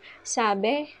B.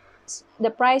 Sabi, the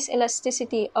price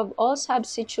elasticity of all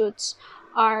substitutes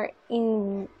are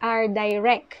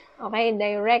direct. Okay,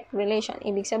 direct relation.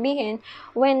 Ibig sabihin,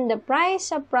 when the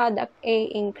price of product A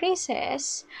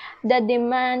increases, the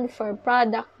demand for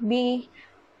product B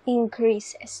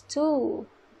increases too.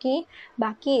 Okay?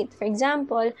 Bakit? For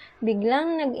example,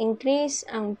 biglang nag-increase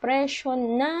ang presyo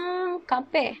ng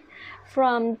kape.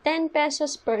 From 10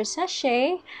 pesos per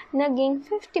sachet, naging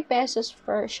 50 pesos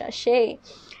per sachet.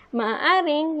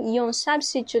 Maaaring yung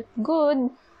substitute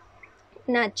good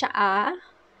na tsaa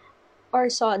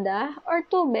or soda or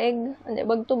tubig, hindi,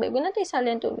 wag tubig, wag natin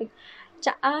isali yung tubig,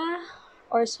 tsaa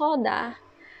or soda,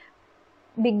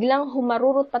 biglang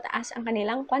humarurot pataas ang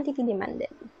kanilang quantity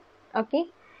demanded. Okay?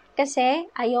 Kasi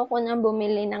ayoko nang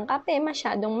bumili ng kape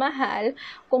masyadong mahal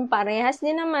kung parehas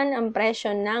din naman ang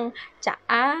presyo ng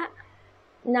tsaa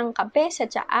ng kape sa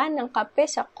tsaa ng kape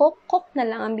sa coke na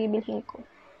lang ang bibilhin ko.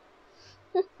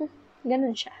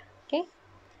 Ganun siya. Okay?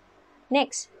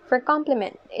 Next, for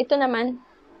complement. Ito naman,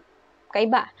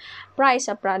 kaiba.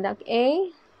 Price of product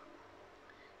A,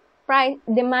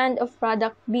 demand of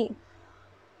product B.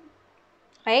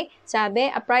 Okay? Sabi,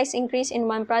 a price increase in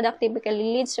one product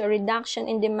typically leads to a reduction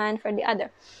in demand for the other.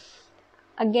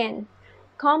 Again,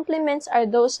 complements are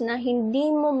those na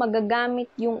hindi mo magagamit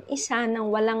yung isa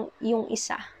nang walang yung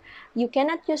isa. You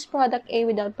cannot use product A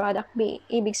without product B.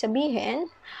 Ibig sabihin,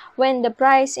 when the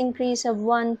price increase of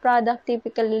one product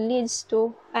typically leads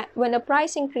to, when the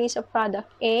price increase of product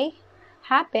A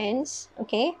happens,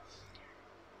 okay,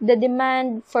 the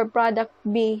demand for product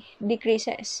B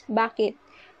decreases. Bakit?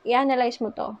 I-analyze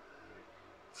mo to.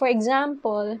 For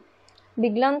example,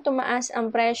 biglang tumaas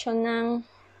ang presyo ng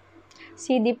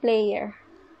CD player.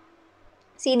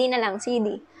 CD na lang,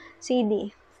 CD,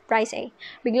 price A.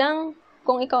 Biglang,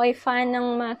 kung ikaw ay fan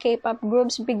ng mga K-pop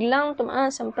groups, biglang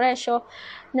tumaas ang presyo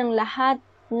ng lahat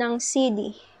ng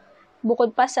CD.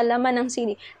 Bukod pa sa laman ng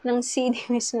CD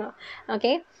mismo.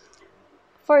 Okay?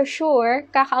 For sure,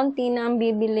 kakaunti na ang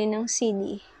bibili ng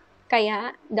CD.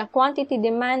 Kaya, the quantity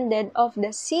demanded of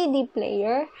the CD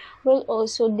player will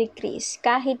also decrease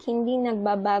kahit hindi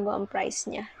nagbabago ang price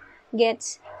niya.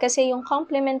 Gets? Kasi yung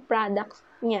complement product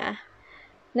niya,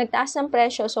 nagtaas ng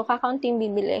presyo, so kakaunting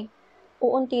bibili,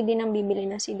 uunti din ang bibili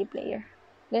ng CD player.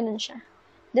 Ganun siya.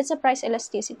 That's a price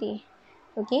elasticity.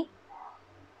 Okay?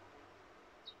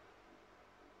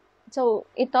 So,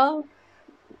 ito,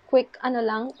 quick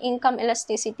income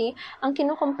elasticity. Ang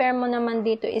kino-compare mo naman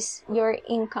dito is your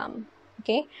income.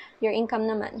 Okay? Your income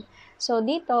naman. So,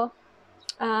 dito,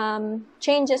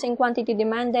 changes in quantity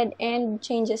demanded and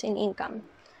changes in income.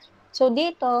 So,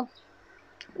 dito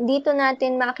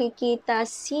natin makikita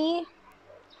si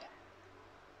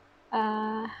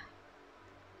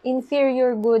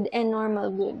inferior good and normal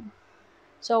good.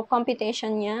 So,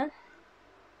 computation niya,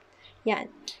 yan.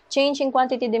 Change in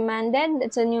quantity demanded,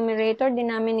 that's the numerator,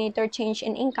 denominator, change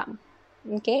in income.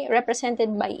 Okay?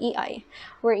 Represented by EI,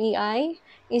 where EI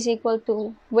is equal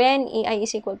to, when EI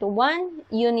is equal to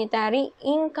 1, unitary,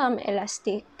 income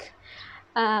elastic.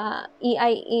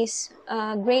 EI is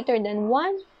greater than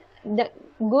 1, the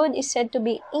good is said to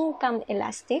be income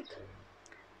elastic.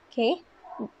 Okay?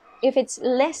 If it's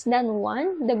less than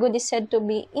 1, the good is said to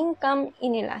be income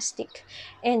inelastic.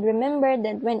 And remember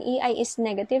that when EI is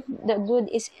negative, the good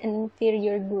is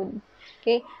inferior good.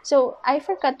 Okay? So, I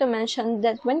forgot to mention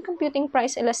that when computing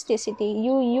price elasticity,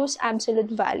 you use absolute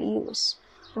values.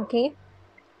 Okay?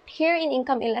 Here in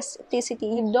income elasticity,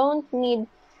 you don't need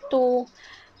to,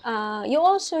 you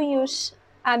also use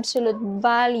absolute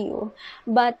value,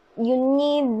 but you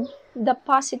need the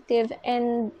positive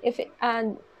and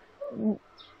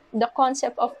the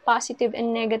concept of positive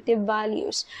and negative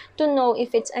values to know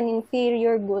if it's an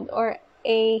inferior good or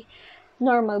a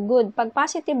normal good. Pag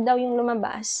positive daw yung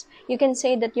lumabas, you can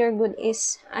say that your good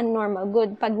is a normal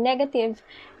good. Pag negative,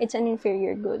 it's an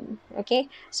inferior good. Okay?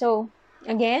 So,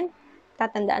 again,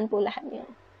 tatandaan po lahat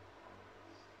yun.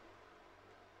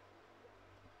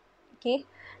 Okay?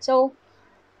 So,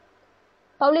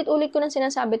 paulit-ulit ko nang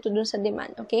sinasabi to dun sa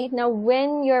demand. Okay? Now,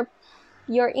 when your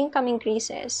income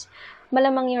increases,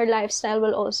 malamang your lifestyle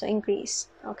will also increase.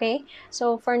 Okay?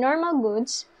 So, for normal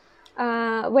goods,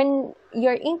 when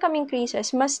your income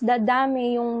increases, mas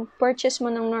dadami yung purchase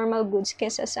mo ng normal goods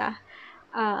kesa sa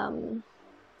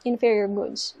inferior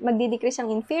goods. Magdi-decrease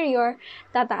ang inferior,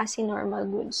 tataas si normal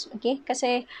goods. Okay?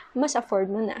 Kasi mas afford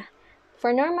mo na. For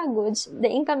normal goods, the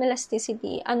income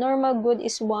elasticity, a normal good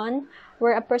is one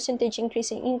where a percentage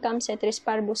increase in income ceteris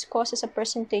paribus causes a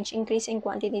percentage increase in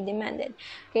quantity demanded.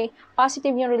 Okay?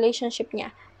 Positive yung relationship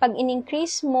niya. Pag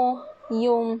in-increase mo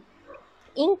yung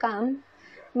income,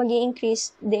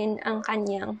 mag-i-increase din ang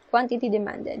kanyang quantity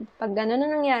demanded. Pag ganun na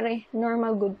nangyari,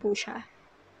 normal good po siya.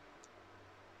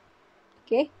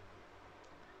 Okay?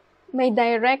 May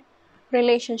direct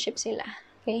relationship sila.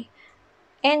 Okay?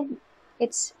 And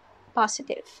it's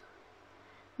positive.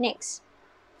 Next,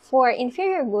 for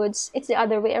inferior goods, it's the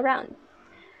other way around.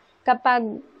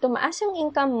 Kapag tumaas yung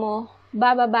income mo,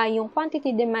 bababa yung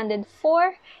quantity demanded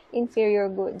for inferior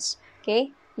goods.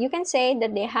 Okay? You can say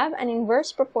that they have an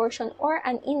inverse proportion or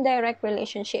an indirect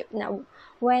relationship. Now,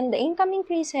 when the income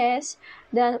increases,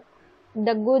 the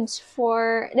goods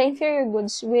for the inferior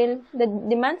goods the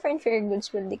demand for inferior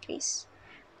goods will decrease.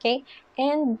 Okay?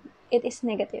 And it is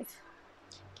negative.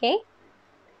 Okay?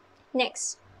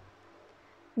 Next,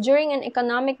 during an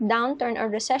economic downturn or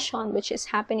recession, which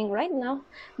is happening right now,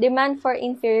 demand for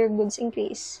inferior goods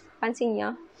increase. Pansin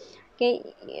nyo? Okay,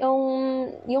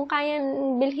 yung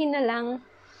kayang bilhin na lang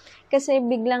kasi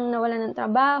biglang nawalan ng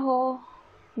trabaho,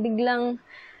 biglang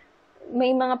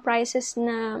may mga prices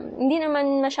na hindi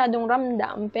naman masyadong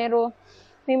ramdam, pero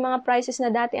may mga prices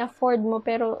na dati afford mo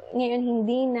pero ngayon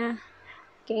hindi na.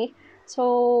 Okay?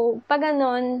 So, pag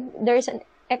ganon, there's an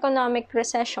economic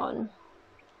recession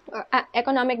or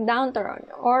economic downturn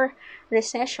or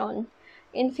recession,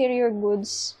 inferior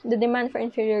goods, the demand for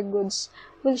inferior goods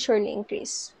will surely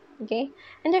increase. Okay?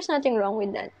 And there's nothing wrong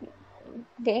with that.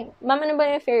 Okay? Ano ba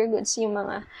yung inferior goods? Yung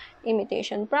mga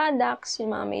imitation products,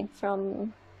 yung mga made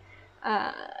from,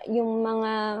 yung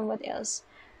mga, what else?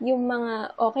 Yung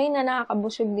mga okay na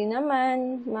nakakabusog din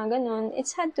naman, mga ganun.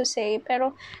 It's sad to say,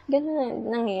 pero ganun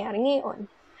na nangyayari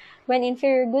ngayon. When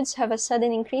inferior goods have a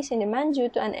sudden increase in demand due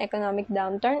to an economic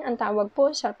downturn, ang tawag po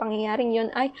sa pangyayaring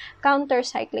yon ay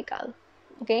counter-cyclical.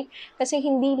 Okay? Kasi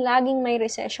hindi laging may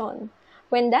recession.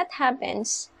 When that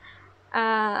happens,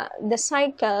 the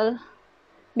cycle,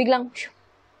 biglang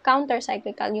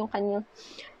counter-cyclical yung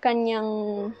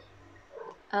kanyang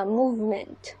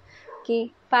movement.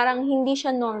 Okay? Parang hindi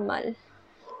siya normal.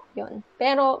 Yun.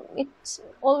 Pero it's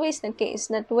always the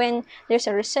case that when there's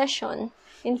a recession,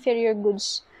 inferior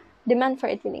goods, demand for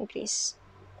it will increase.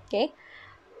 Okay?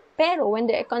 Pero when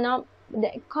the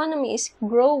economy is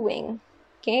growing,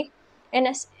 okay, and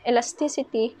as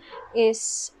elasticity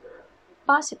is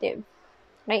positive,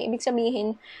 okay, ibig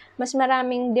sabihin, mas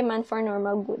maraming demand for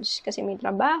normal goods kasi may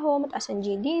trabaho, mataas ang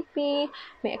GDP,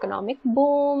 may economic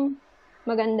boom,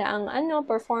 maganda ang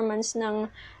performance ng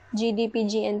GDP,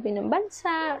 GNP ng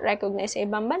bansa, recognized sa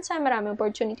ibang bansa, maraming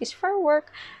opportunities for work,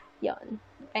 yon.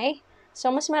 Okay? So,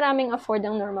 mas maraming afford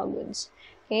ang normal goods.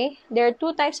 Okay? There are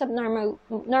two types of normal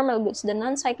goods, the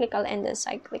non-cyclical and the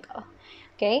cyclical.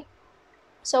 Okay?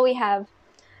 So, we have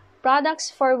products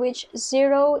for which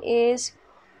zero is,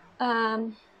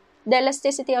 the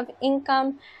elasticity of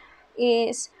income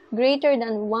is greater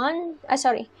than 1,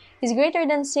 is greater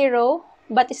than 0,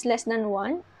 but is less than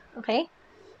 1. Okay?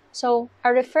 So,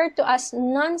 are referred to as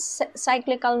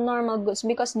non-cyclical normal goods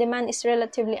because demand is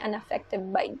relatively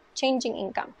unaffected by changing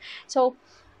income. So,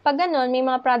 pag ganun, may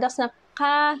mga products na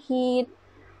kahit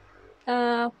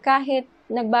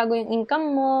nagbago yung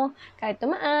income mo, kahit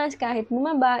tumaas, kahit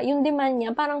bumaba, yung demand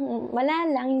niya parang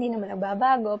wala lang, hindi naman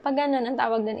nagbabago. Pag ganun, ang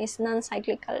tawag dun is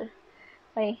non-cyclical.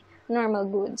 Okay? Normal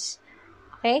goods.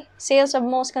 Okay? Sales of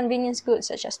most convenience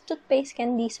goods such as toothpaste,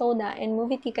 candy, soda, and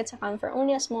movie tickets account for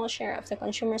only a small share of the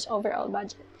consumer's overall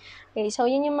budget. Okay, so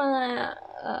yun yung mga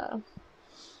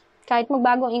kahit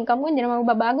magbago ang income ko, hindi naman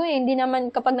magbabago eh. Hindi naman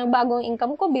kapag nagbago ang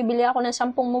income ko, bibili ako ng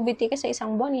 10 movie tickets sa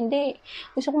isang buwan. Hindi.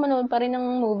 Gusto ko manood pa rin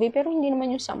ng movie, pero hindi naman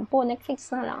yung 10.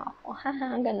 Netflix na lang ako.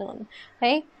 Haha, ganun.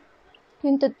 Okay?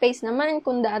 Yung toothpaste naman,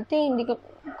 kung dati,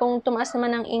 kung tumaas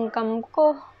naman ang income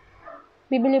ko,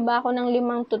 bibili ba ako ng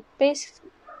 5 toothpaste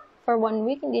for 1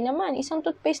 week? Hindi naman. Isang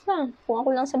toothpaste lang. Kung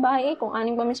ako lang sa bahay, kung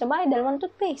 6 kami sa bahay, 2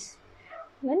 toothpaste.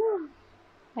 Ganun.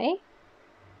 Okay?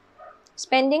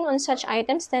 Spending on such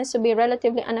items tends to be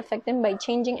relatively unaffected by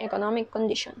changing economic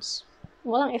conditions.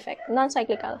 Walang effect.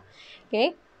 Non-cyclical.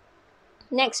 Okay?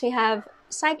 Next, we have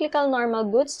cyclical normal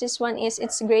goods. This one is,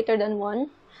 it's greater than 1.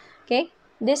 Okay?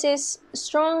 This is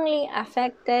strongly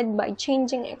affected by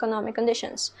changing economic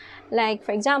conditions. Like,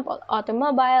 for example,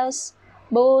 automobiles,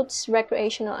 boats,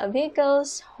 recreational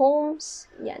vehicles, homes,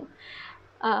 yan.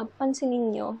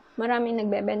 Pansinin nyo, maraming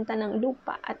nagbebenta ng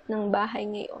lupa at ng bahay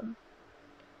ngayon.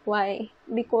 Why?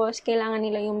 Because kailangan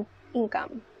nila yung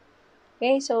income.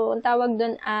 Okay? So, ang tawag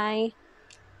dun ay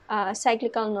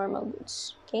cyclical normal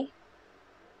goods. Okay?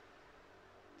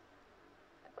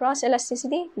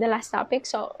 Cross-elasticity, the last topic.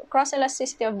 So,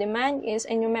 cross-elasticity of demand is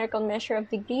a numerical measure of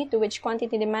degree to which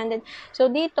quantity demanded. So,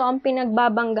 dito, ang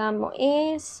pinagbabangga mo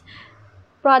is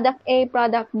product A,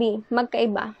 product B.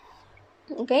 Magkaiba.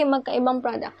 Okay? Magkaibang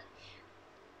product.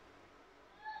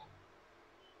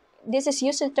 this is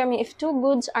used to determine if two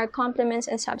goods are complements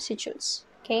and substitutes.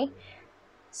 Okay?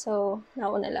 So,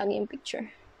 nauna lang yung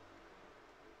picture.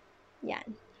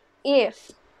 Yan.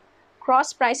 If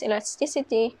cross-price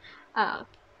elasticity,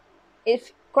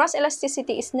 if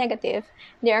cross-elasticity is negative,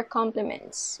 they are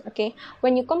complements. Okay?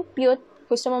 When you compute,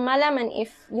 gusto mo malaman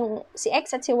if yung si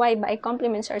X at si Y ba ay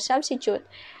complements or substitute,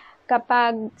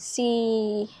 kapag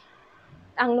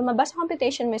ang lumabas sa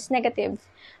computation mo is negative,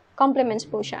 complements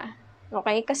po siya.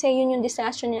 Okay? Kasi yun yung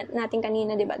discussion natin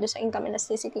kanina, di ba? Doon sa income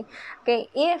elasticity. Okay?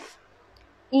 If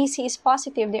EC is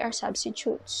positive, they are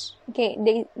substitutes. Okay?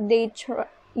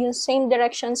 Yung same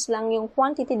directions lang yung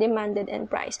quantity demanded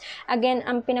and price. Again,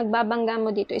 ang pinagbabangga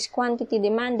mo dito is quantity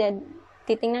demanded.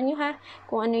 Titingnan nyo ha,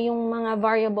 kung ano yung mga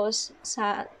variables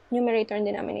sa numerator and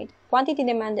denominator. Quantity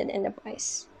demanded and the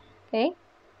price. Okay?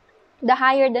 The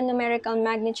higher the numerical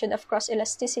magnitude of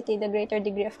cross-elasticity, the greater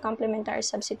degree of complementary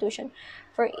substitution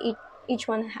for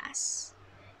each one has.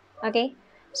 Okay?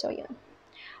 So, yun.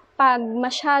 Pag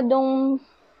masyadong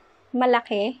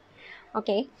malaki,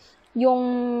 okay,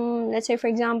 yung, let's say for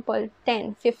example,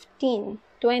 10, 15,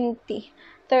 20,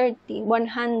 30,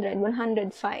 100,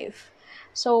 105.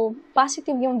 So,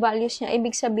 positive yung values niya,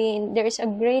 ibig sabihin, there is a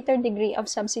greater degree of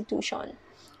substitution.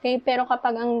 Okay, pero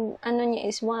kapag ang ano niya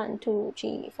is 1, 2,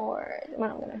 3, 4,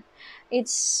 ganun,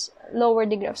 it's lower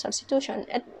degree of substitution.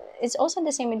 It's also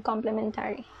the same with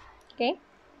complementary. Okay?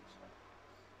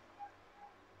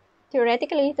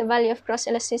 Theoretically, the value of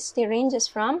cross-elasticity ranges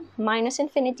from minus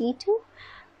infinity to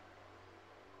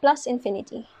plus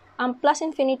infinity. Ang plus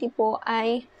infinity po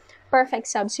ay perfect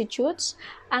substitutes.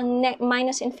 Ang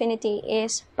minus infinity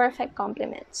is perfect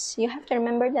complements. You have to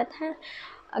remember that, huh?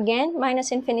 Again,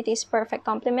 minus infinity is perfect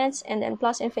complements, and then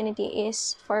plus infinity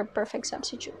is for perfect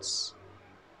substitutes.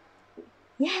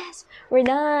 Yes, we're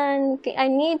done. Okay,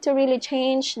 I need to really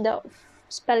change the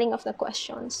spelling of the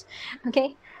questions.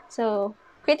 Okay, so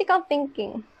critical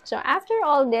thinking. So after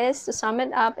all this, to sum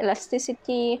it up,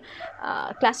 elasticity,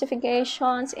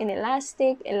 classifications,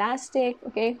 inelastic, elastic,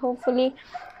 okay, hopefully,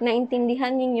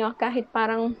 naintindihan ninyo kahit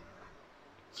parang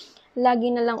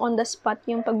lagi na lang on the spot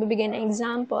yung pagbibigay ng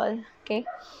example, okay?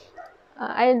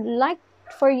 I'd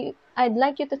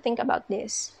like you to think about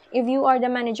this. If you are the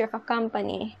manager of a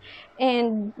company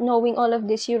and knowing all of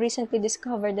this, you recently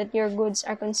discovered that your goods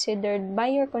are considered by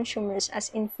your consumers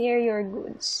as inferior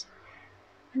goods.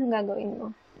 Anong gagawin mo?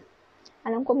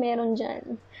 Alam ko meron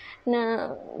dyan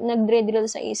na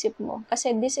nagdre-drill sa isip mo.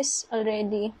 Kasi this is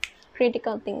already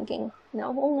critical thinking.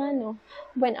 Na, oo nga, no?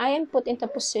 When I am put into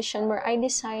a position where I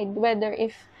decide whether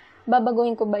if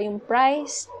babaguhin ko ba yung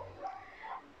price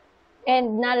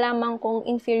and nalaman kong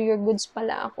inferior goods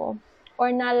pala ako or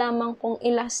nalaman kong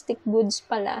elastic goods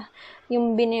pala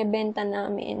yung binebenta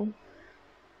namin,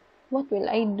 what will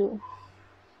I do?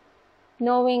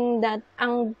 Knowing that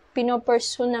ang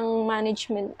pinopursue ng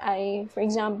management ay, for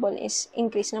example, is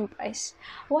increase ng price.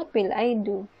 What will I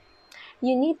do?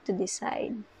 You need to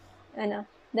decide.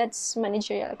 That's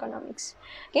managerial economics.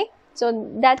 Okay? So,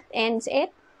 that ends it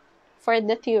for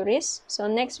the theories. So,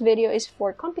 next video is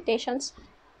for computations.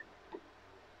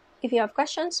 If you have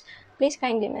questions, please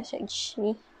kindly message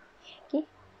me. Okay?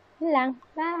 Yun lang.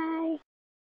 Bye!